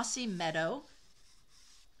is Mossy Meadow.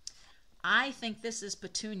 I think this is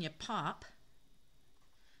Petunia Pop.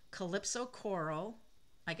 Calypso Coral.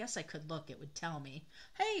 I guess I could look, it would tell me.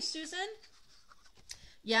 Hey, Susan.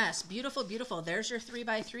 Yes, beautiful, beautiful. There's your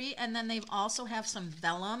 3x3. And then they also have some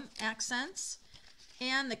vellum accents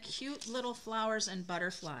and the cute little flowers and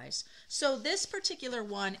butterflies. So this particular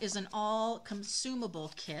one is an all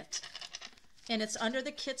consumable kit. And it's under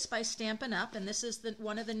the Kits by Stampin' Up, and this is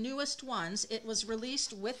one of the newest ones. It was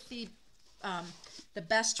released with the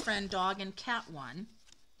Best Friend Dog and Cat one.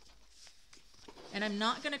 And I'm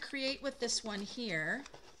not going to create with this one here.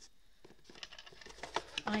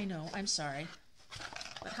 I know, I'm sorry.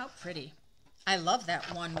 But how pretty. I love that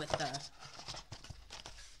one with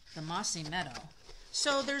the Mossy Meadow.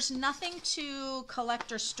 So there's nothing to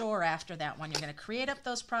collect or store after that one. You're going to create up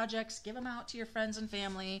those projects, give them out to your friends and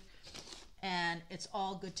family, and it's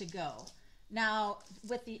all good to go. Now,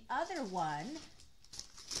 with the other one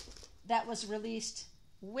that was released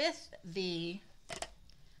with the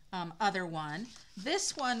other one,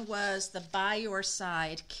 this one was the By Your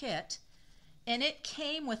Side kit, and it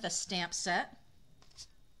came with a stamp set.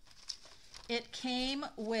 It came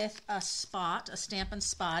with a spot, a Stampin'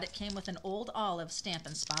 Spot. It came with an Old Olive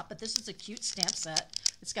Stampin' Spot, but this is a cute stamp set.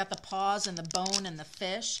 It's got the paws and the bone and the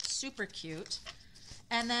fish, super cute.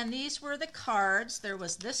 And then these were the cards. There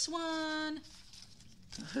was this one,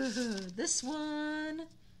 this one.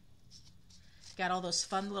 Got all those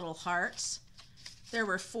fun little hearts. There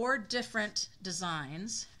were 4 different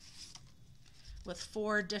designs with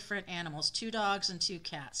 4 different animals, 2 dogs and 2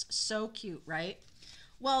 cats. So cute, right?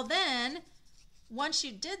 Well then, once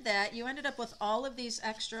you did that, you ended up with all of these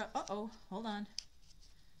extra, hold on.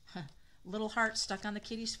 Little heart stuck on the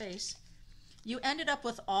kitty's face. You ended up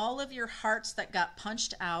with all of your hearts that got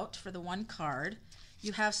punched out for the one card.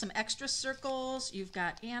 You have some extra circles. You've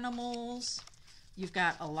got animals. You've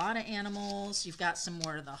got a lot of animals. You've got some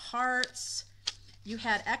more of the hearts. You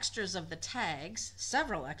had extras of the tags,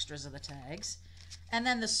 several extras of the tags, and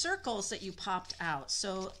then the circles that you popped out.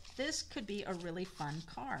 So this could be a really fun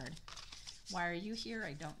card. Why are you here?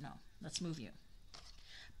 I don't know. Let's move you.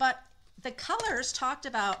 But the colors talked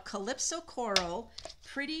about Calypso Coral,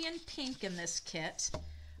 pretty and pink in this kit.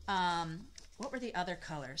 What were the other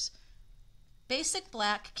colors? Basic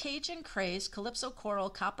Black, Cajun Craze, Calypso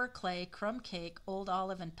Coral, Copper Clay, Crumb Cake, Old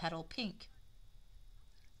Olive, and Petal Pink.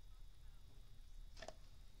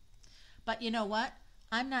 But you know what?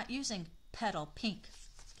 I'm not using Petal Pink.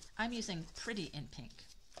 I'm using Pretty in Pink.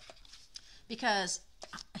 Because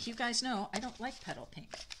you guys know I don't like Petal Pink.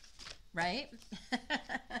 Right?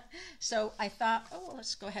 So I thought, oh,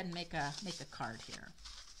 let's go ahead and make a card here.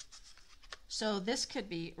 So this could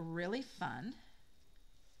be really fun.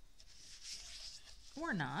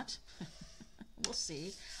 Or not. We'll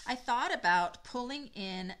see. I thought about pulling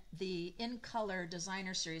in the In Color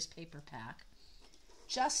Designer Series paper pack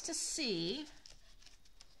just to see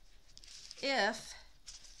if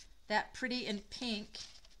that Pretty in Pink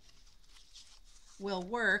will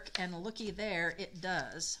work, and looky there, it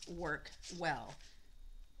does work well.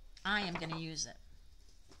 I am going to use it.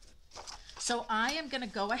 So I am going to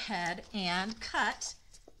go ahead and cut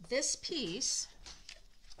this piece.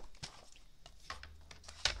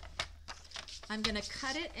 I'm going to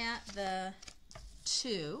cut it at the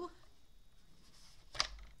 2.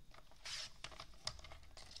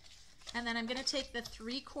 And then I'm going to take the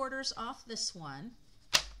 3/4 off this one.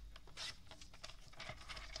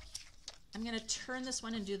 I'm going to turn this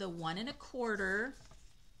one and do the 1 1/4.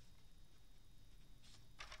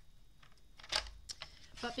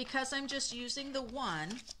 But because I'm just using the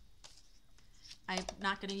 1, I'm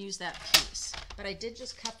not going to use that piece. But I did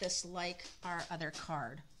just cut this like our other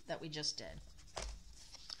card that we just did.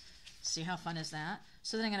 See how fun is that?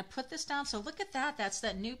 So then I'm going to put this down. So look at that. That's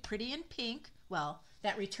that new Pretty in Pink. Well,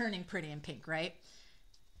 that returning Pretty in Pink, right?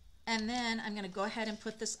 And then I'm going to go ahead and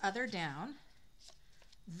put this other down.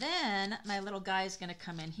 Then my little guy is going to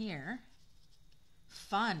come in here.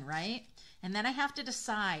 Fun, right? And then I have to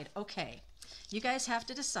decide, okay, you guys have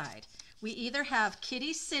to decide. We either have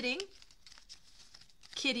Kitty sitting,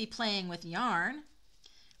 Kitty playing with yarn.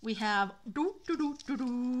 We have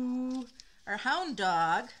our hound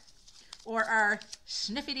dog, or our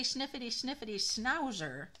sniffity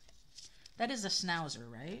schnauzer. That is a schnauzer,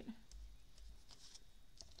 right?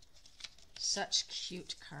 Such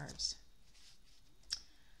cute cards.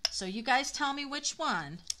 So you guys tell me which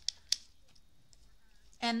one.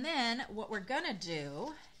 And then what we're going to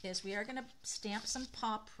do is we are going to stamp some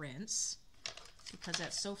paw prints because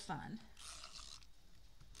that's so fun.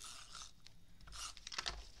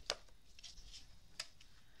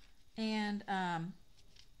 And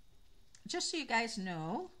just so you guys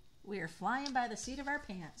know, we are flying by the seat of our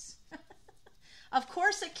pants. Of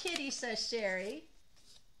course a kitty, says Sherry.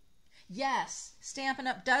 Yes, Stampin'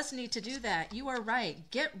 Up! Does need to do that. You are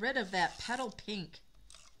right. Get rid of that petal pink.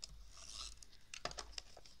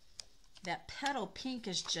 That petal pink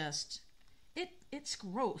is just, it's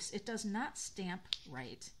gross. It does not stamp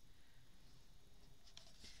right.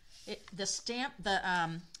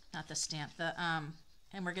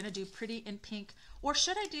 And we're going to do Pretty in Pink. Or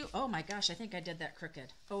should I do, oh my gosh, I think I did that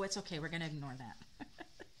crooked. Oh, it's okay. We're going to ignore that.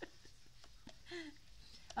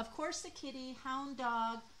 Of course, the kitty, hound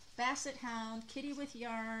dog, basset hound, kitty with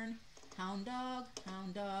yarn, hound dog,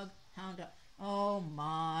 hound dog, hound dog. Oh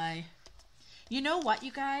my. You know what,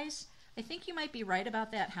 you guys? I think you might be right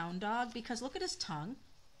about that hound dog because look at his tongue.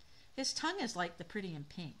 His tongue is like the Pretty in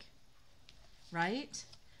Pink, right?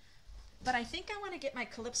 But I think I want to get my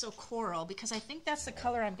Calypso Coral because I think that's the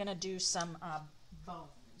color I'm going to do some bones.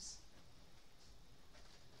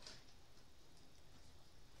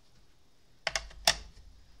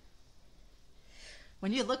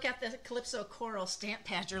 When you look at the Calypso Coral stamp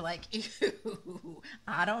pad, you're like, ew,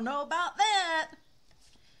 I don't know about that.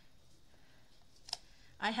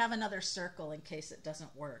 I have another circle in case it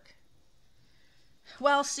doesn't work.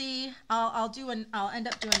 Well, see, I'll end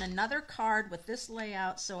up doing another card with this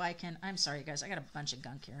layout so I can, I'm sorry guys, I got a bunch of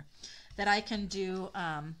gunk here, that I can do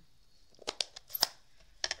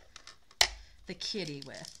the kitty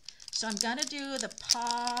with. So I'm going to do the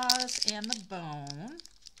paws and the bone.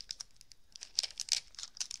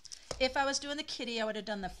 If I was doing the kitty, I would have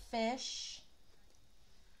done the fish,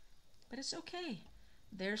 but it's okay.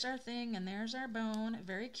 There's our thing and there's our bone,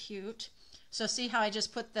 very cute. So see how I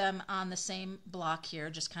just put them on the same block here,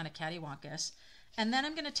 just kind of cattywampus. And then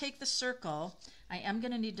I'm going to take the circle. I am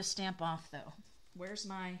going to need to stamp off though. Where's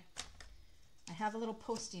my, I have a little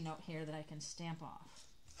Post-it note here that I can stamp off.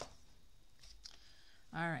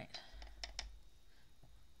 All right.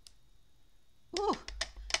 Ooh,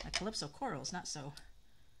 my Calypso Coral is not so,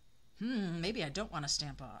 maybe I don't want to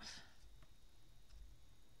stamp off.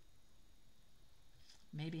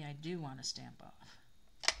 Maybe I do want to stamp off.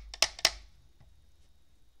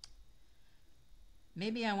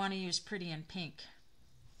 Maybe I want to use Pretty in Pink.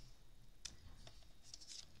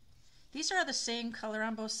 These are the same color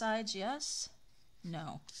on both sides, yes?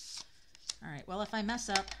 No. All right, well, if I mess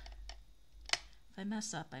up, I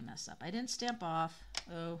mess up. I didn't stamp off.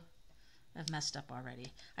 Oh, I've messed up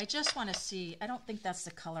already. I just want to see, I don't think that's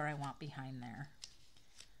the color I want behind there.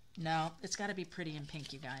 No, it's got to be Pretty in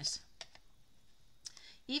Pink, you guys.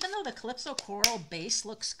 Even though the Calypso Coral base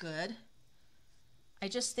looks good, I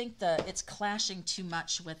just think that it's clashing too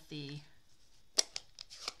much with the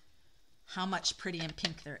how much Pretty in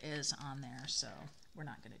Pink there is on there, so we're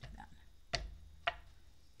not going to do that.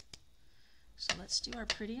 So let's do our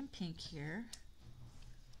pretty in pink here.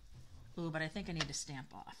 Ooh, but I think I need to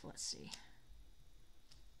stamp off. Let's see.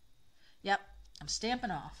 Yep, I'm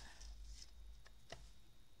stamping off.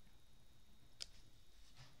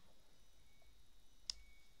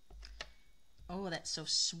 Oh, that's so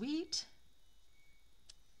sweet.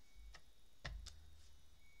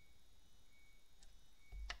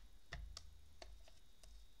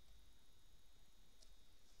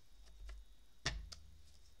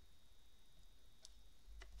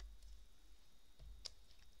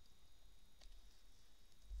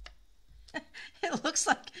 It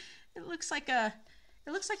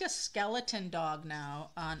looks like a skeleton dog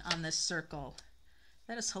now on this circle.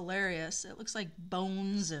 That is hilarious. It looks like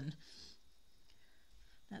bones, and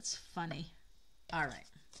that's funny. All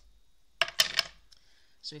right.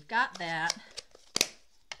 So we've got that.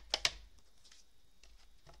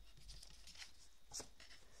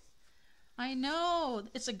 I know,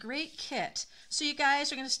 it's a great kit. So you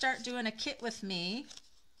guys are going to start doing a kit with me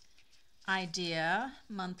idea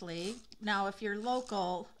monthly. Now, if you're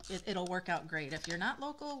local, it'll work out great. If you're not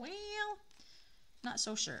local, well, not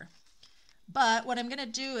so sure. But what I'm going to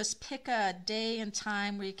do is pick a day and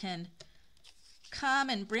time where you can come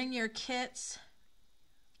and bring your kits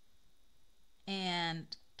and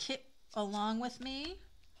kit along with me.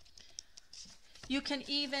 You can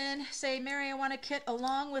even say, Mary, I want a kit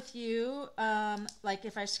along with you. Like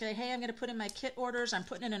if I say, hey, I'm going to put in my kit orders. I'm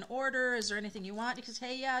putting in an order. Is there anything you want? You can say,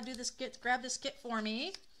 hey, yeah, do this kit. Grab this kit for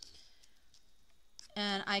me.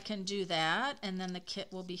 And I can do that. And then the kit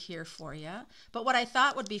will be here for you. But what I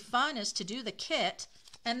thought would be fun is to do the kit.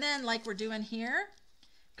 And then like we're doing here,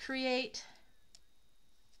 create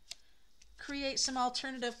some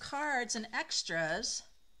alternative cards and extras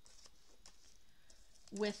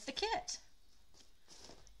with the kit.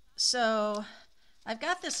 So I've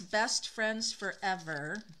got this Best Friends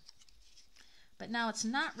Forever, but now it's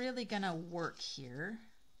not really going to work here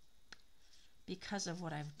because of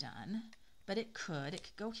what I've done, but it could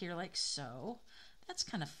go here like so. That's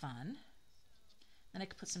kind of fun. Then I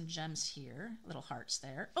could put some gems here, little hearts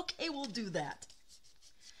there. Okay, we'll do that.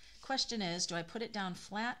 Question is, do I put it down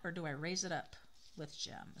flat or do I raise it up with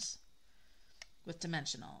gems, with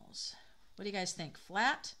dimensionals? What do you guys think?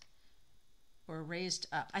 Flat or raised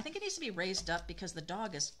up? I think it needs to be raised up because the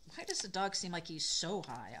dog is, why does the dog seem like he's so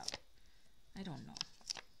high up? I don't know.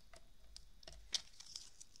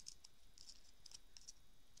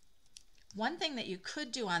 One thing that you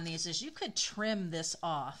could do on these is you could trim this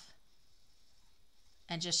off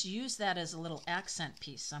and just use that as a little accent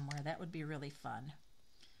piece somewhere. That would be really fun.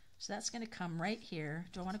 So that's going to come right here.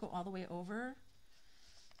 Do I want to go all the way over?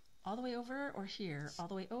 All the way over or here? All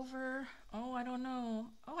the way over? Oh, I don't know.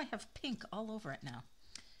 Oh, I have pink all over it now.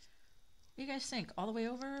 What do you guys think? All the way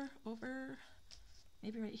over? Over?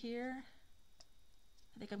 Maybe right here?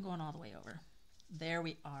 I think I'm going all the way over. There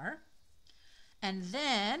we are. And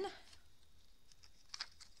then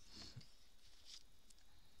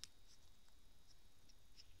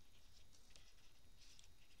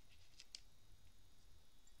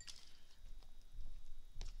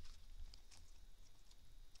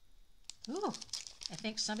ooh, I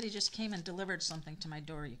think somebody just came and delivered something to my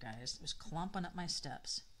door, you guys. It was clomping up my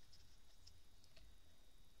steps.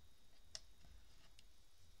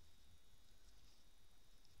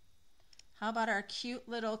 How about our cute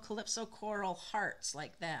little Calypso coral hearts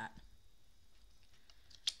like that?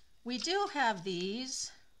 We do have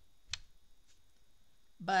these,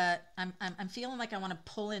 but I'm feeling like I want to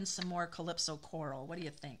pull in some more Calypso coral. What do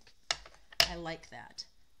you think? I like that.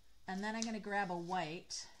 And then I'm going to grab a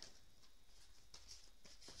white.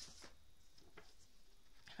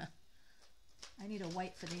 I need a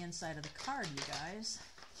white for the inside of the card, you guys.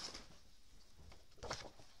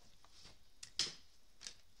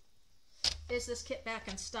 Is this kit back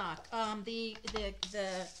in stock? The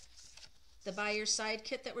By Your Side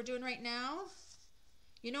kit that we're doing right now?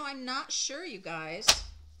 You know, I'm not sure, you guys.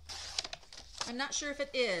 I'm not sure if it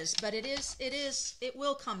is, but it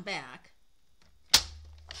will come back.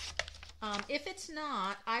 If it's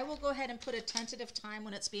not, I will go ahead and put a tentative time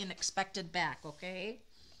when it's being expected back, okay?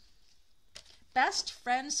 Best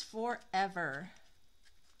Friends Forever.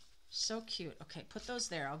 So cute. Okay, put those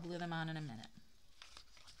there. I'll glue them on in a minute.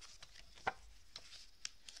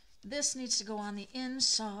 This needs to go on the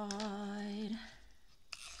inside.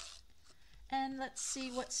 And let's see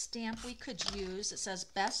what stamp we could use. It says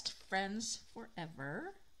Best Friends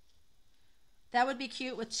Forever. That would be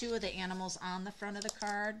cute with two of the animals on the front of the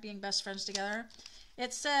card being best friends together.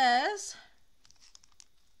 It says,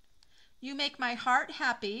 you make my heart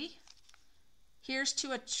happy. Here's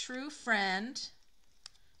to a true friend.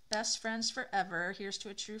 Best friends forever. Here's to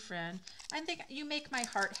a true friend. I think you make my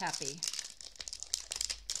heart happy.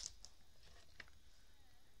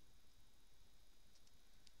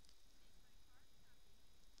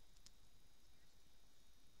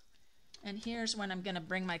 And here's when I'm going to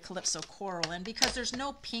bring my Calypso Coral in, because there's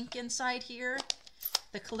no pink inside here.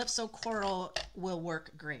 The Calypso Coral will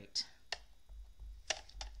work great.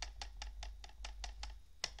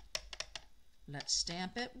 Let's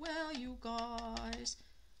stamp it well, you guys.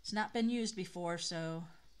 It's not been used before, so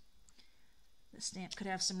the stamp could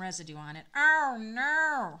have some residue on it. Oh,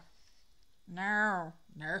 no. No.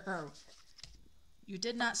 No. You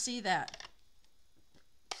did not see that.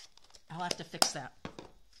 I'll have to fix that.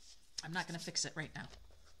 I'm not going to fix it right now.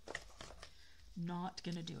 Not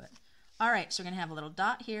going to do it. All right, so we're going to have a little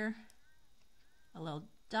dot here, a little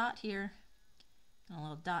dot here, and a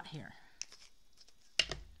little dot here.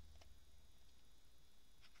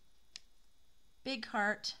 Big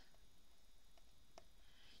heart.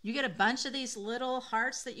 You get a bunch of these little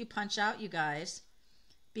hearts that you punch out, you guys,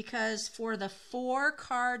 because for the 4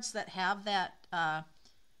 cards that have that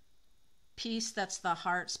piece that's the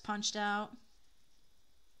hearts punched out,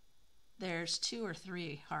 there's 2 or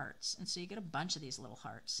 3 hearts, and so you get a bunch of these little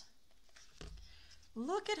hearts.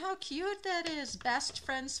 Look at how cute that is. Best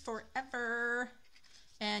friends forever.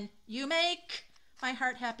 And you make my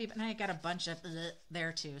heart happy, but now I got a bunch of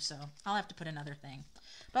there too, so I'll have to put another thing.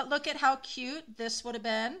 But look at how cute this would have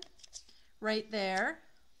been right there.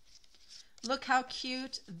 Look how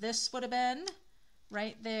cute this would have been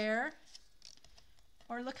right there.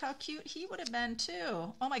 Or look how cute he would have been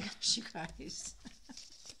too. Oh my gosh, you guys.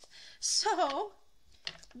 So,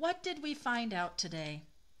 what did we find out today?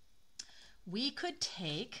 We could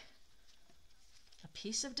take a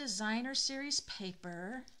piece of designer series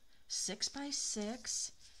paper,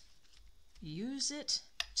 6x6, use it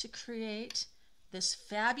to create this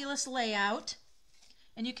fabulous layout,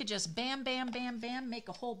 and you could just bam, bam, bam, bam, make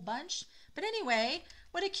a whole bunch. But anyway,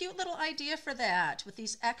 what a cute little idea for that with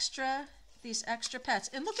these extra pets.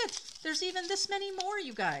 And look at, there's even this many more,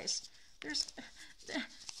 you guys.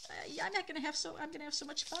 I'm going to have so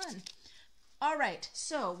much fun. All right,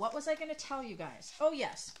 so what was I going to tell you guys? Oh,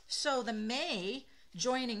 yes. So the May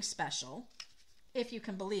joining special, if you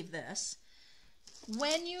can believe this,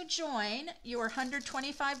 when you join your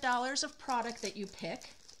 $125 of product that you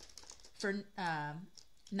pick for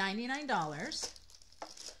 $99,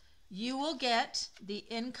 you will get the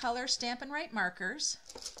In Color Stampin' Write markers.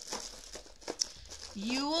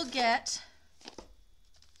 You will get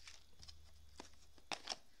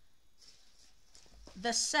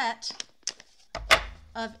the set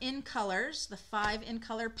of In Colors, the 5 In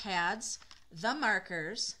Color pads, the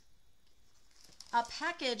markers, a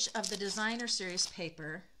package of the designer series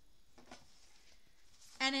paper,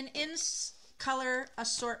 and an In Color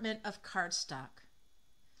assortment of cardstock.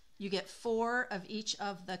 You get 4 of each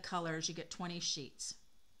of the colors. You get 20 sheets.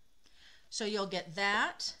 So you'll get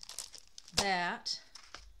that,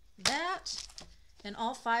 and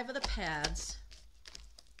all 5 of the pads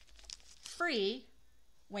free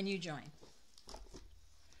when you join.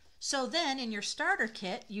 So then in your starter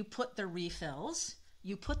kit, you put the refills,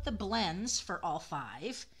 you put the blends for all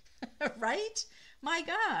 5, right? My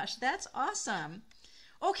gosh, that's awesome.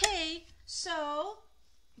 Okay, so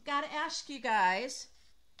got to ask you guys,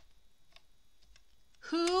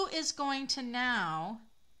 who is going to now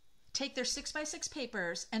take their 6x6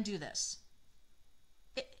 papers and do this?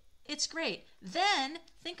 It's great. Then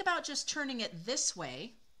think about just turning it this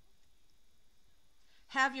way.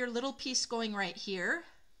 Have your little piece going right here.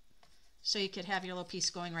 So you could have your little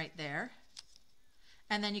piece going right there.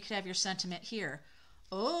 And then you could have your sentiment here.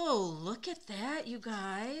 Oh, look at that, you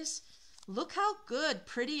guys. Look how good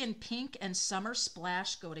Pretty in Pink and Summer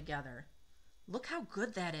Splash go together. Look how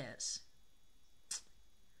good that is.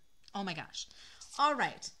 Oh my gosh. All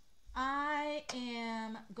right. I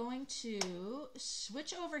am going to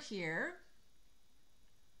switch over here.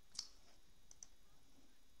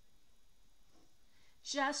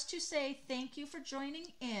 Just to say thank you for joining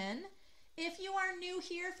in. If you are new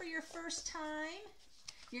here for your first time,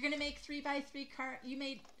 you're going to make 3x3 cards. You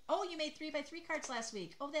made 3x3 cards last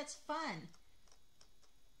week. Oh, that's fun.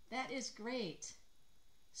 That is great.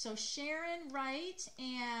 So Sharon Wright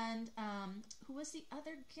and who was the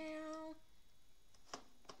other gal?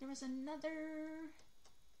 There was another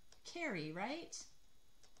Carrie, right?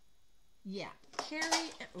 Yeah,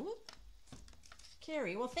 Carrie. Ooh.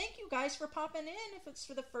 Carrie. Well, thank you guys for popping in if it's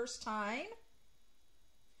for the first time.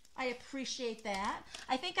 I appreciate that.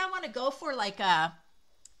 I think I want to go for like a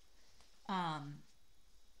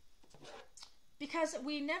because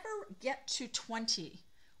we never get to 20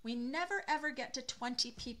 We never ever get to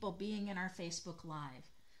 20 people being in our Facebook Live.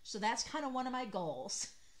 So that's kind of one of my goals.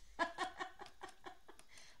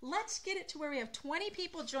 Let's get it to where we have 20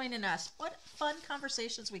 people joining us. What fun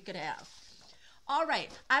conversations we could have. All right,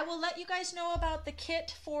 I will let you guys know about the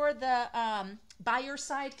kit for the By Your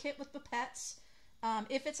Side kit with pipettes.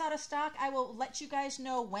 If it's out of stock, I will let you guys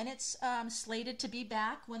know when it's slated to be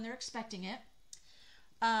back, when they're expecting it.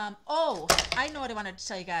 Oh, I know what I wanted to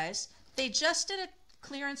tell you guys. They just did a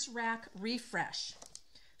clearance rack refresh.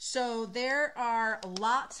 So there are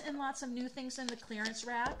lots and lots of new things in the clearance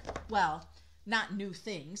rack. Well, not new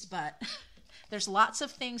things, but there's lots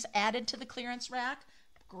of things added to the clearance rack.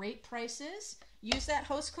 Great prices. Use that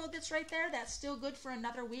host code that's right there. That's still good for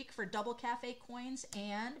another week for double Café coins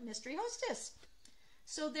and Mystery Hostess.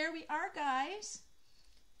 So there we are, guys.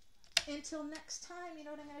 Until next time, you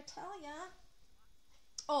know what I'm going to tell ya?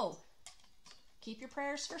 Oh, keep your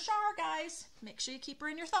prayers for Shar, guys. Make sure you keep her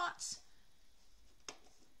in your thoughts.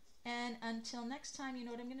 And until next time, you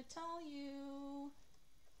know what I'm going to tell you.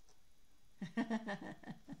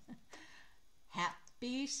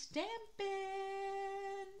 Happy stamping!